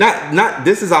have any, not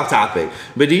this is off topic,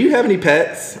 but do you have any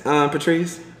pets,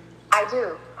 Patrice? I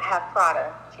do. I have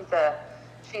Prada. She's a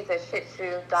Shih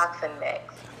Tzu Dachshund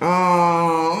mix.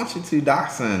 Oh, Shih Tzu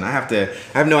Dachshund. I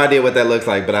have no idea what that looks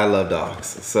like, but I love dogs.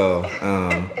 So,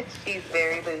 she's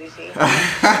very bougie.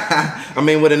 I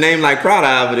mean, with a name like Prada,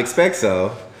 I would expect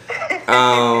so. But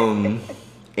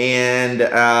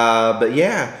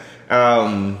yeah,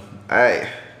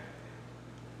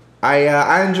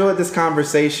 I enjoyed this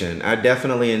conversation. I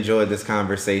definitely enjoyed this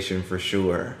conversation for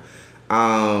sure.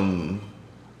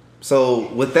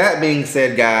 So with that being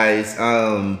said, guys,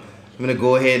 I'm gonna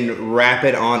go ahead and wrap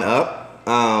it on up.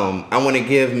 I want to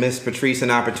give Miss Patrice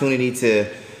an opportunity to,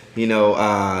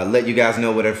 let you guys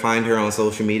know where to find her on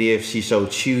social media if she so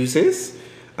chooses.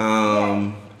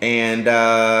 Yeah.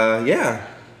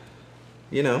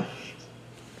 you know.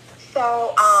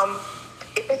 So,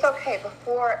 if it's okay,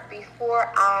 before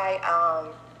I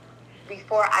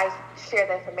share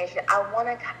the information, I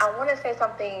wanna say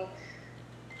something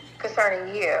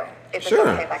concerning you. If Sure. it's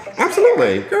okay, if I can share.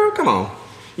 Absolutely. Girl, come on.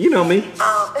 You know me.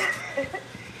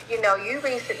 You know, you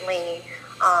recently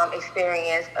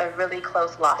experienced a really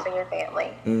close loss in your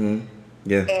family. Mm-hmm.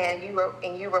 Yeah. And you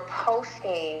were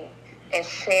posting and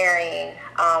sharing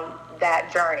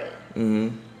that journey.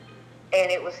 Mm-hmm. And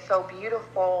it was so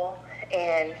beautiful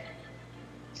and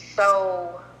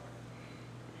so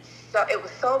it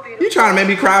was so beautiful. You trying to make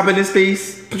me cry up in this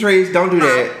piece? Patrice, don't do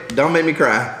that. Don't make me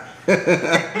cry.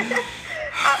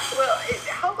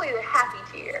 Hopefully they're happy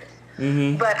tears.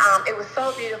 Mm-hmm. But it was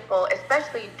so beautiful,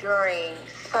 especially during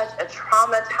such a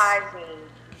traumatizing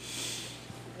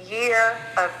year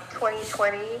of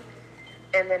 2020.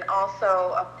 And then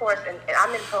also, of course, and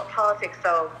I'm in politics,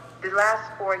 so the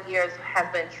last 4 years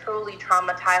have been truly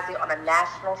traumatizing on a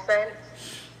national sense.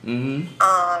 Mm-hmm.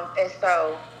 And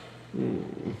so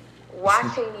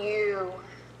watching you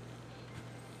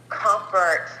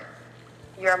comfort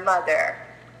your mother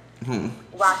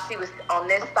while she was on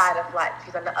this side of life,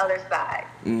 she's on the other side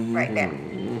right now,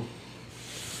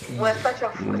 was such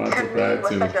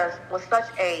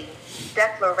a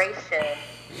declaration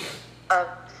of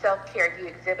self-care you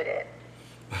exhibited.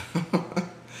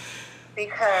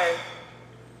 Because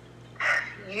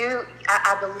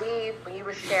I believe when you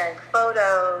were sharing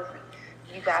photos,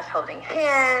 you guys holding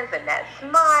hands and that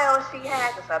smile she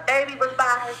had because her baby was by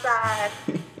her side,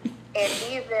 and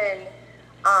even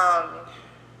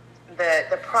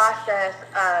the process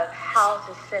of how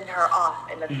to send her off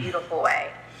in a beautiful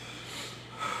way.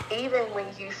 Even when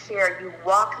you share, you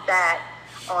walk that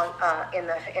on in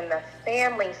the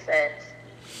family sense,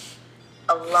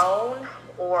 alone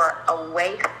or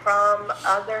away from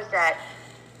others that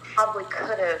probably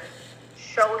could have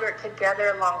shouldered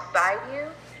together alongside you,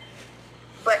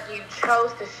 but you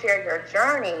chose to share your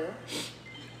journey,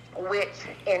 which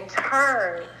in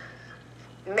turn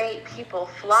made people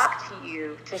flock to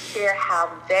you to share how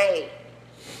they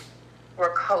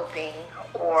were coping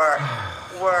or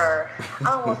were, I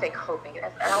don't want to say coping, I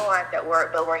don't like that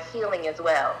word, but were healing as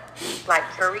well. Like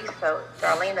Teresa,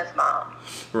 Darlena's mom.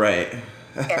 Right.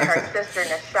 And her sister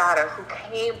Nashada, who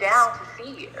came down to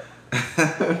see you.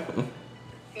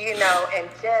 You know, and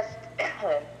just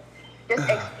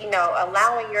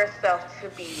allowing yourself to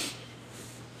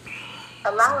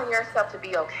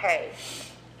be okay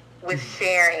with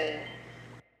sharing.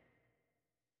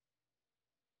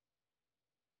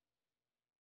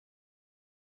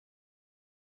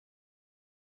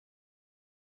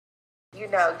 You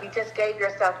know, you just gave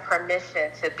yourself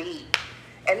permission to be.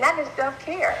 And that is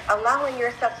self-care, allowing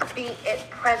yourself to be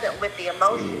present with the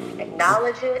emotion,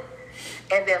 acknowledge it,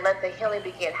 and then let the healing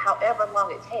begin, however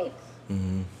long it takes.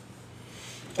 Mm-hmm.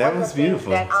 That was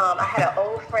beautiful. That I had an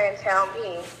old friend tell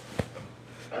me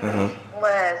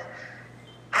was,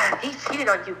 he cheated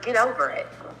on you, get over it.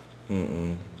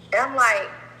 And I'm like,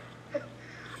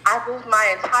 I moved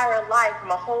my entire life from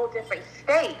a whole different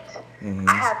state.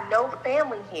 I have no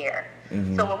family here.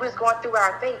 So when we was going through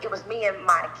our thing, it was me and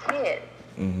my kid.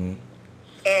 And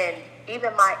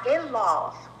even my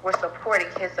in-laws were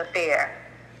supporting his affair.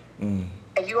 And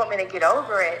you want me to get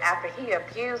over it after he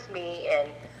abused me and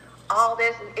all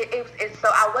this? So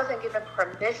I wasn't given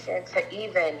permission to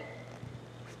even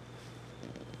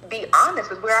be honest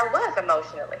with where I was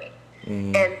emotionally.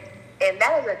 And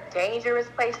that is a dangerous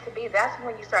place to be. That's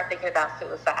when you start thinking about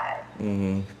suicide.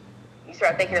 You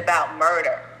start thinking about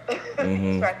murder.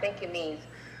 You start thinking these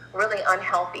really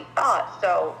unhealthy thoughts.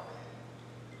 So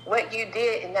what you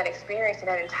did in that experience, in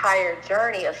that entire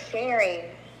journey of sharing,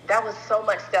 that was so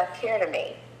much self-care to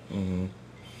me.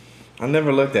 I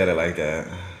never looked at it like that.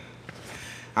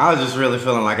 I was just really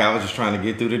feeling like I was just trying to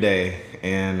get through the day.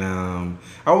 And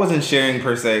I wasn't sharing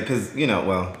per se because,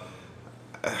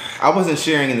 I wasn't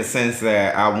sharing in the sense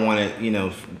that I wanted,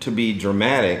 to be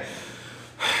dramatic.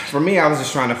 For me, I was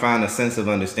just trying to find a sense of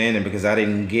understanding because I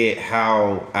didn't get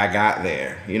how I got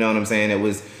there. You know what I'm saying? It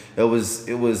was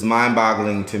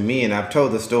mind-boggling to me, and I've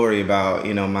told the story about,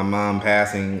 my mom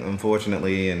passing,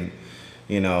 unfortunately, and,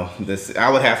 this,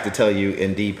 I would have to tell you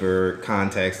in deeper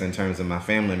context in terms of my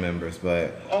family members,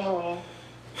 but, I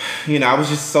was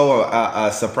just so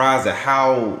surprised at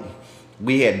how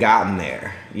we had gotten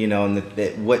there, and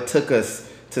that what took us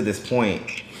to this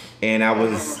point. And I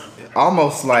was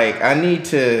almost like, I need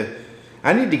to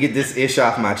get this ish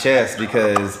off my chest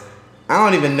because I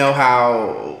don't even know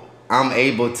how I'm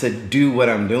able to do what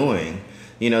I'm doing.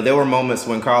 There were moments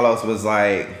when Carlos was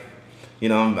like,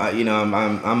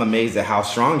 I'm amazed at how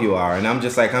strong you are. And I'm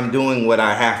just like, I'm doing what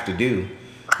I have to do.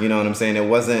 You know what I'm saying? It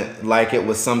wasn't like it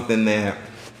was something that,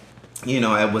 you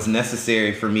know, it was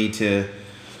necessary for me to,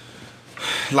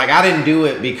 like, I didn't do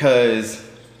it because,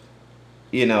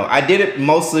 you know, I did it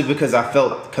mostly because I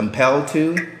felt compelled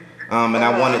to. And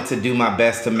I wanted to do my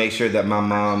best to make sure that my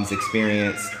mom's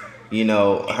experience, you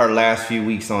know, her last few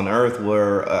weeks on earth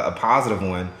were a positive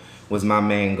one, was my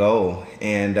main goal.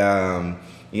 And,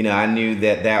 you know, I knew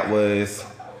that that was,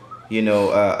 you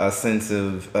know, a sense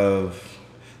of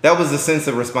that was a sense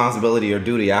of responsibility or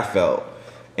duty I felt.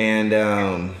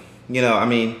 And, you know, I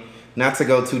mean, not to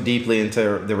go too deeply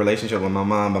into the relationship with my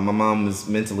mom, but my mom was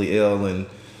mentally ill. And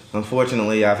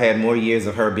unfortunately, I've had more years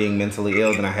of her being mentally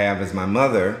ill than I have as my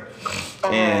mother.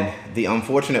 And the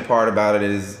unfortunate part about it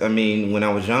is, I mean, when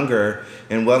I was younger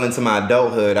and well into my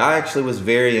adulthood, I actually was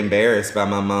very embarrassed by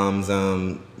my mom's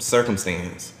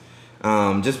circumstance.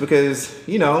 Just because,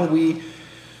 you know,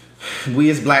 we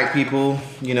as black people,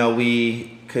 you know,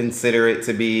 we consider it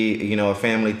to be, you know, a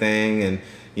family thing. And,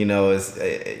 you know, it's,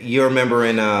 you remember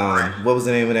in, what was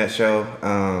the name of that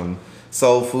show?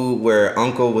 Soul Food, where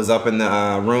Uncle was up in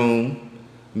the room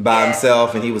by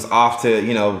himself and he was off to,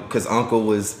 you know, because Uncle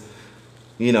was,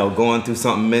 you know, going through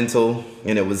something mental,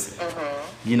 and it was,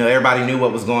 you know, everybody knew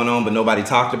what was going on, but nobody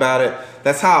talked about it.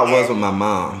 That's how it was with my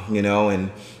mom, you know,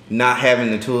 and not having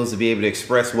the tools to be able to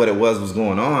express what it was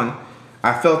going on.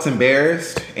 I felt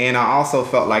embarrassed, and I also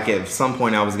felt like at some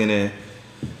point I was gonna,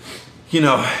 you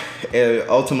know,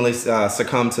 ultimately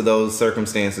succumb to those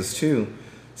circumstances too.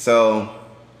 So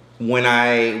when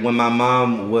my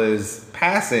mom was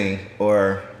passing,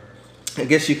 or I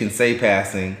guess you can say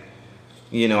passing,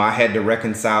 you know, I had to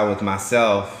reconcile with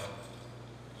myself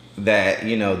that,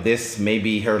 you know, this may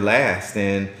be her last,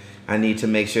 and I need to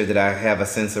make sure that I have a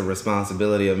sense of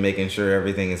responsibility of making sure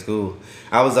everything is cool.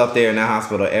 I was up there in the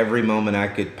hospital every moment I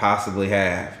could possibly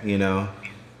have, you know,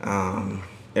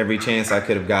 every chance I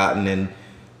could have gotten. And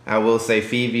I will say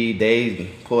Phoebe,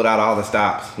 they pulled out all the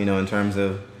stops, you know, in terms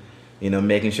of, you know,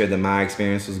 making sure that my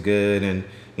experience was good and,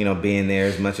 you know, being there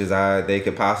as much as they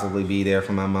could possibly be there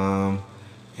for my mom.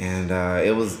 And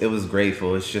it was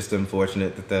grateful. It's just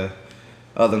unfortunate that the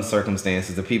other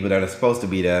circumstances, the people that are supposed to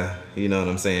be there, you know what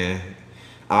I'm saying,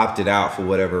 opted out for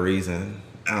whatever reason.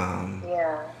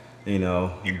 You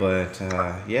know, but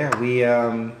yeah, we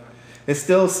it's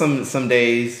still some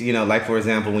days, you know, like for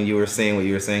example, when you were saying what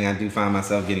you were saying, I do find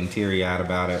myself getting teary-eyed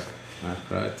about it. I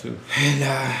cried too.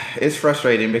 And it's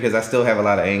frustrating because I still have a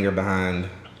lot of anger behind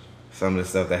some of the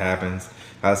stuff that happens.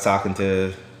 I was talking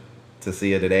to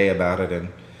Sia today about it, and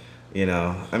you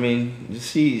know, I mean,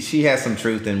 she has some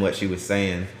truth in what she was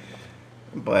saying,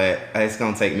 but it's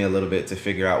gonna take me a little bit to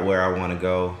figure out where I want to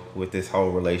go with this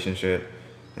whole relationship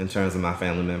in terms of my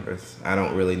family members. I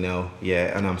don't really know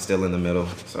yet, and I'm still in the middle.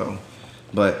 So,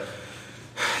 but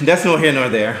that's nor here nor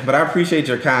there. But I appreciate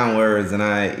your kind words, and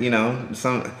I, you know,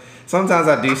 sometimes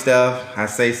I do stuff, I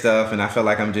say stuff, and I feel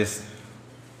like I'm just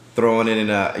throwing it in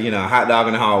a, you know, hot dog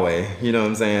in the hallway. You know what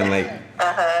I'm saying? Like,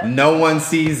 no one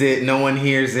sees it, no one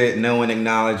hears it, no one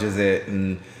acknowledges it.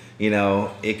 And, you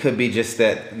know, it could be just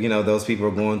that, you know, those people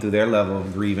are going through their level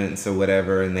of grievance or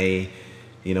whatever, and they,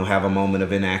 you know, have a moment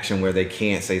of inaction where they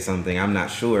can't say something. I'm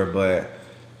not sure, but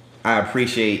I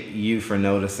appreciate you for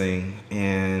noticing.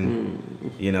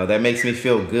 And, you know, that makes me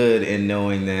feel good in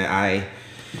knowing that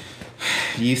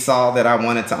you saw that I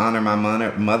wanted to honor my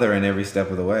mother in every step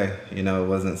of the way. You know, it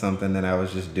wasn't something that I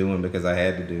was just doing because I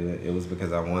had to do it. It was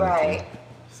because I wanted to.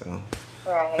 So,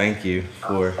 thank you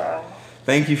for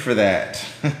that.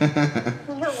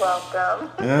 You're welcome.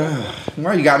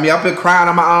 Well, you got me up here crying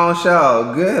on my own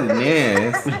show.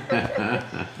 Goodness.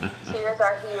 Tears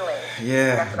are healing.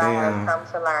 Yeah, that's what I have come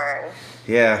to learn.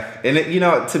 Yeah, and you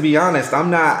know, to be honest, I'm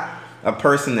not a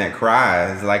person that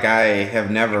cries. Like, I have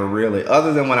never really,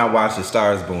 other than when I watched A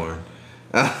Star Is Born.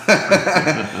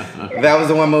 That was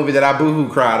the one movie that I boohoo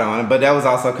cried on, but that was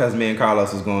also because me and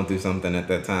Carlos was going through something at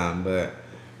that time. But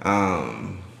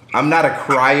I'm not a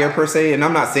crier per se, and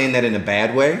I'm not saying that in a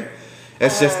bad way.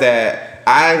 It's just that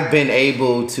I've been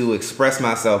able to express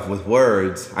myself with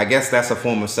words. I guess that's a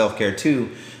form of self-care too,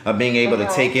 of being able to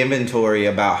take inventory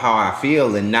about how I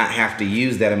feel and not have to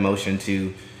use that emotion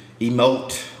to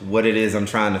emote what it is I'm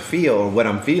trying to feel or what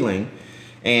I'm feeling.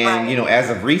 And, you know, as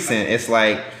of recent, it's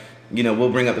like, you know,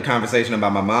 we'll bring up the conversation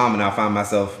about my mom and I'll find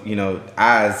myself, you know,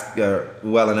 eyes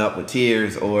welling up with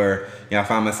tears, or, you know, I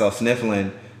find myself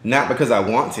sniffling, not because I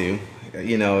want to,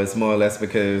 you know, it's more or less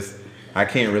because I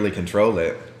can't really control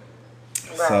it.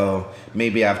 So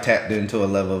maybe I've tapped into a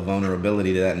level of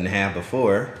vulnerability that I didn't have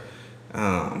before.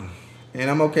 And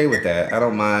I'm okay with that. I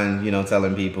don't mind, you know,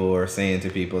 telling people or saying to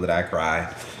people that I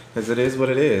cry, because it is what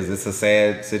it is. It's a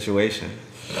sad situation.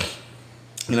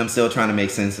 and I'm still trying to make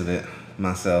sense of it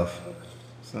myself.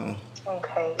 So.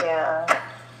 Okay. Yeah.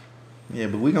 Yeah,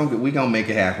 but we gonna make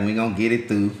it happen. We gonna get it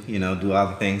through. You know, do all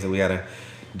the things that we gotta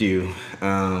do.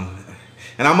 And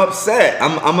I'm upset.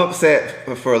 I'm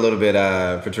upset for a little bit,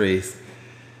 Patrice.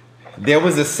 There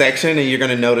was a section, and you're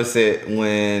gonna notice it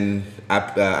when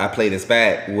I play this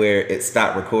back, where it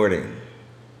stopped recording.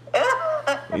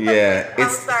 Yeah, I'm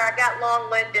sorry, I got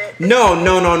long-winded. No,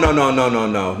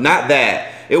 not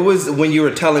that. It was when you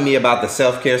were telling me about the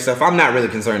self-care stuff. I'm not really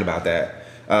concerned about that.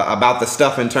 About the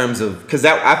stuff in terms of, because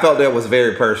I felt that was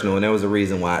very personal, and there was a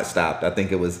reason why it stopped. I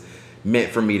think it was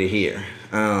meant for me to hear.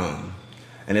 And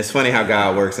it's funny how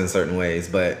God works in certain ways,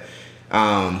 but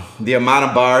the amount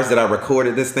of bars that I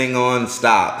recorded this thing on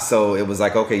stopped. So it was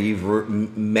like, okay, you've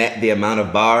met the amount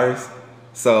of bars.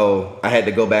 So I had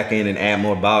to go back in and add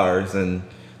more bars and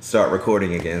start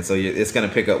recording again. So it's going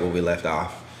to pick up where we left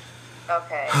off.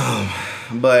 Okay.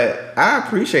 But I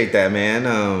appreciate that,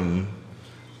 man.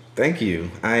 Thank you.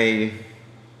 I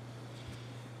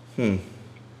don't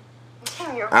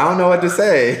know what to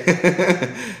say.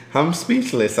 I'm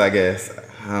speechless, I guess.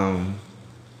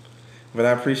 But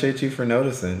I appreciate you for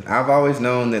noticing. I've always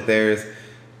known that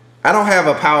I don't have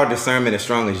a power discernment as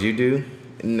strong as you do.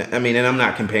 I mean, and I'm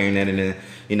not comparing that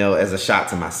as a shot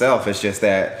to myself. It's just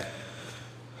that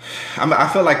I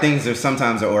feel like things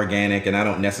sometimes are organic, and I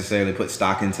don't necessarily put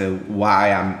stock into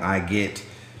why I get,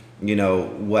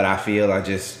 what I feel. I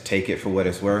just take it for what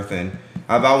it's worth. And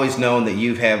I've always known that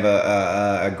you have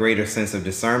a greater sense of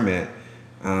discernment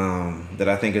that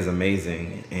I think is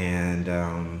amazing. And,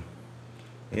 I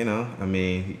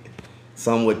mean,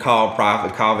 some would call it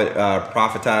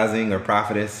prophetizing or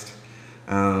prophetess.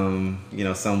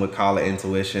 Some would call it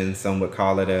intuition. Some would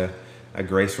call it a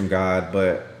grace from God.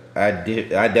 But I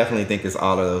definitely think it's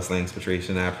all of those things,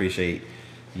 Patricia, and I appreciate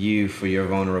you for your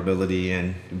vulnerability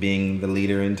and being the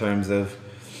leader in terms of,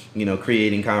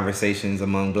 creating conversations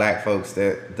among Black folks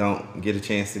that don't get a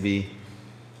chance to be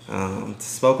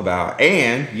spoke about.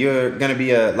 And you're going to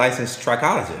be a licensed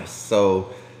trichologist,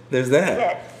 so there's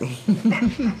that.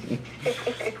 Yes.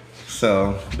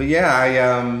 So, but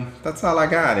yeah, that's all I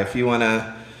got. If you want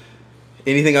to,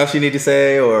 anything else you need to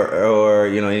say, or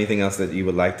anything else that you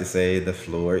would like to say, the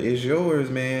floor is yours,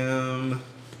 ma'am.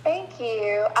 Thank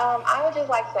you. I would just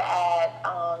like to add,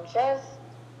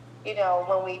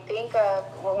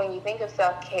 when you think of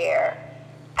self-care,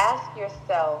 ask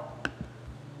yourself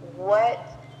what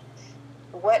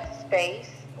space,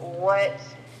 what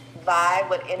vibe,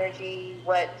 what energy,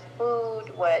 what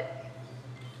food, what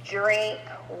drink,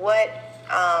 what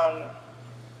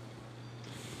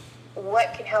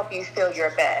can help you feel your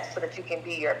best so that you can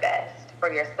be your best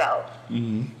for yourself.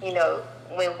 Mm-hmm.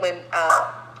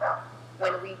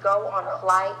 When we go on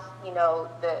flights, I'm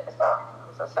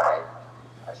so sorry,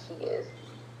 she is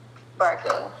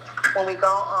barking. When we go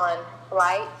on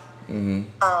flights, mm-hmm.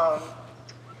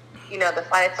 The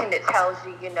flight attendant tells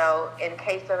you, in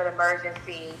case of an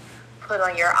emergency, put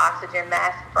on your oxygen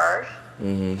mask first.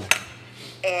 Mm-hmm.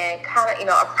 And kind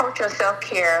of, approach your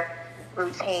self-care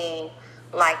routine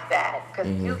like that. Because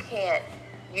mm-hmm.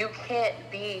 you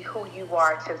can't be who you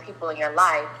are to people in your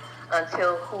life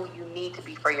until who you need to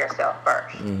be for yourself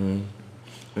first. Mm-hmm.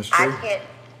 That's true.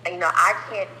 I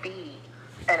can't be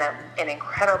an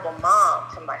incredible mom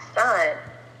to my son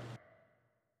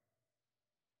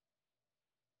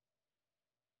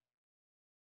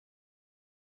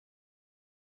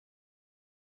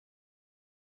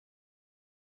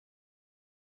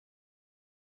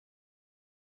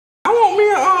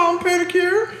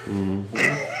pedicure. Mm-hmm.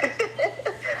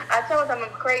 I told him I'm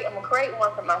gonna create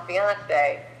one for my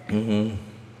fiance. Mm-hmm.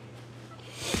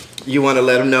 You want to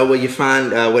let them know where to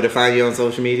find you on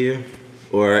social media,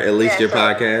 or at least your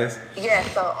podcast? Yeah.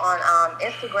 So on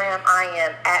Instagram, I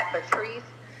am at Patrice,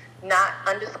 not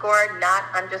underscore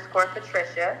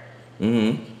Patricia.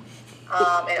 Mm-hmm.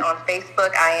 And on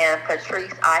Facebook, I am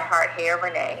Patrice I Heart Hair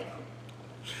Renee.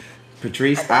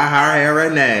 Patrice I Heart Hair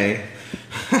Renee.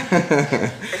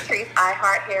 Patrice I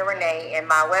Heart Hair Renee, and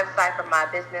my website for my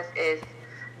business is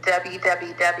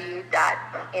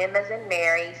www.m as in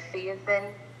Mary, C as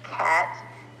in cat,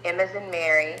 M as in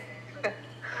Mary,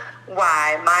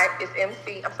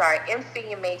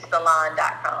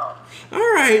 mcumhsalon.com.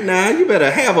 All right, now you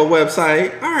better have a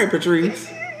website. All right,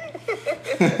 Patrice.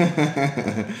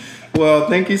 Well,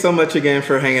 thank you so much again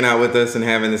for hanging out with us and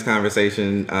having this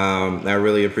conversation. I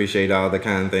really appreciate all the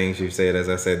kind things you've said, as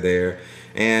I said there.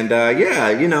 And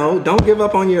don't give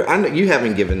up on I know you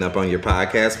haven't given up on your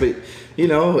podcast, but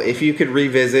if you could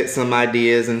revisit some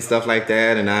ideas and stuff like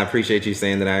that, and I appreciate you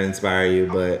saying that I inspire you,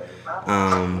 but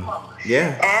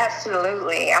Yeah.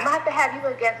 Absolutely. I'm going to have you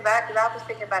again because I was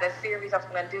thinking about a series I was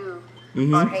going to do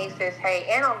on Hey Sis Hey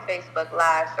and on Facebook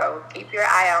Live. So keep your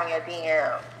eye on your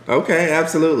DM. Okay,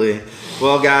 absolutely.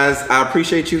 Well, guys, I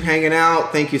appreciate you hanging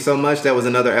out. Thank you so much. That was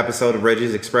another episode of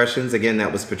Reggie's Expressions. Again,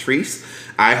 that was Patrice.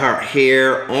 I Heart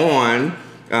Hair on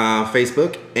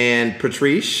Facebook, and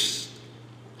Patrice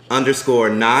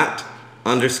 _not_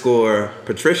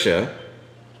 Patricia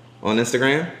on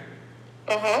Instagram.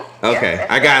 Okay, Yep,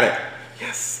 I got it.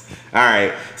 Yes. All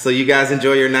right. So you guys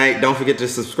enjoy your night. Don't forget to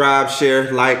subscribe,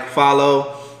 share, like,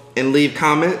 follow, and leave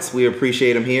comments. We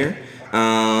appreciate them here.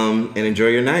 And enjoy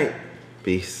your night.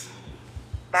 Peace.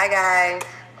 Bye, guys.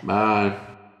 Bye.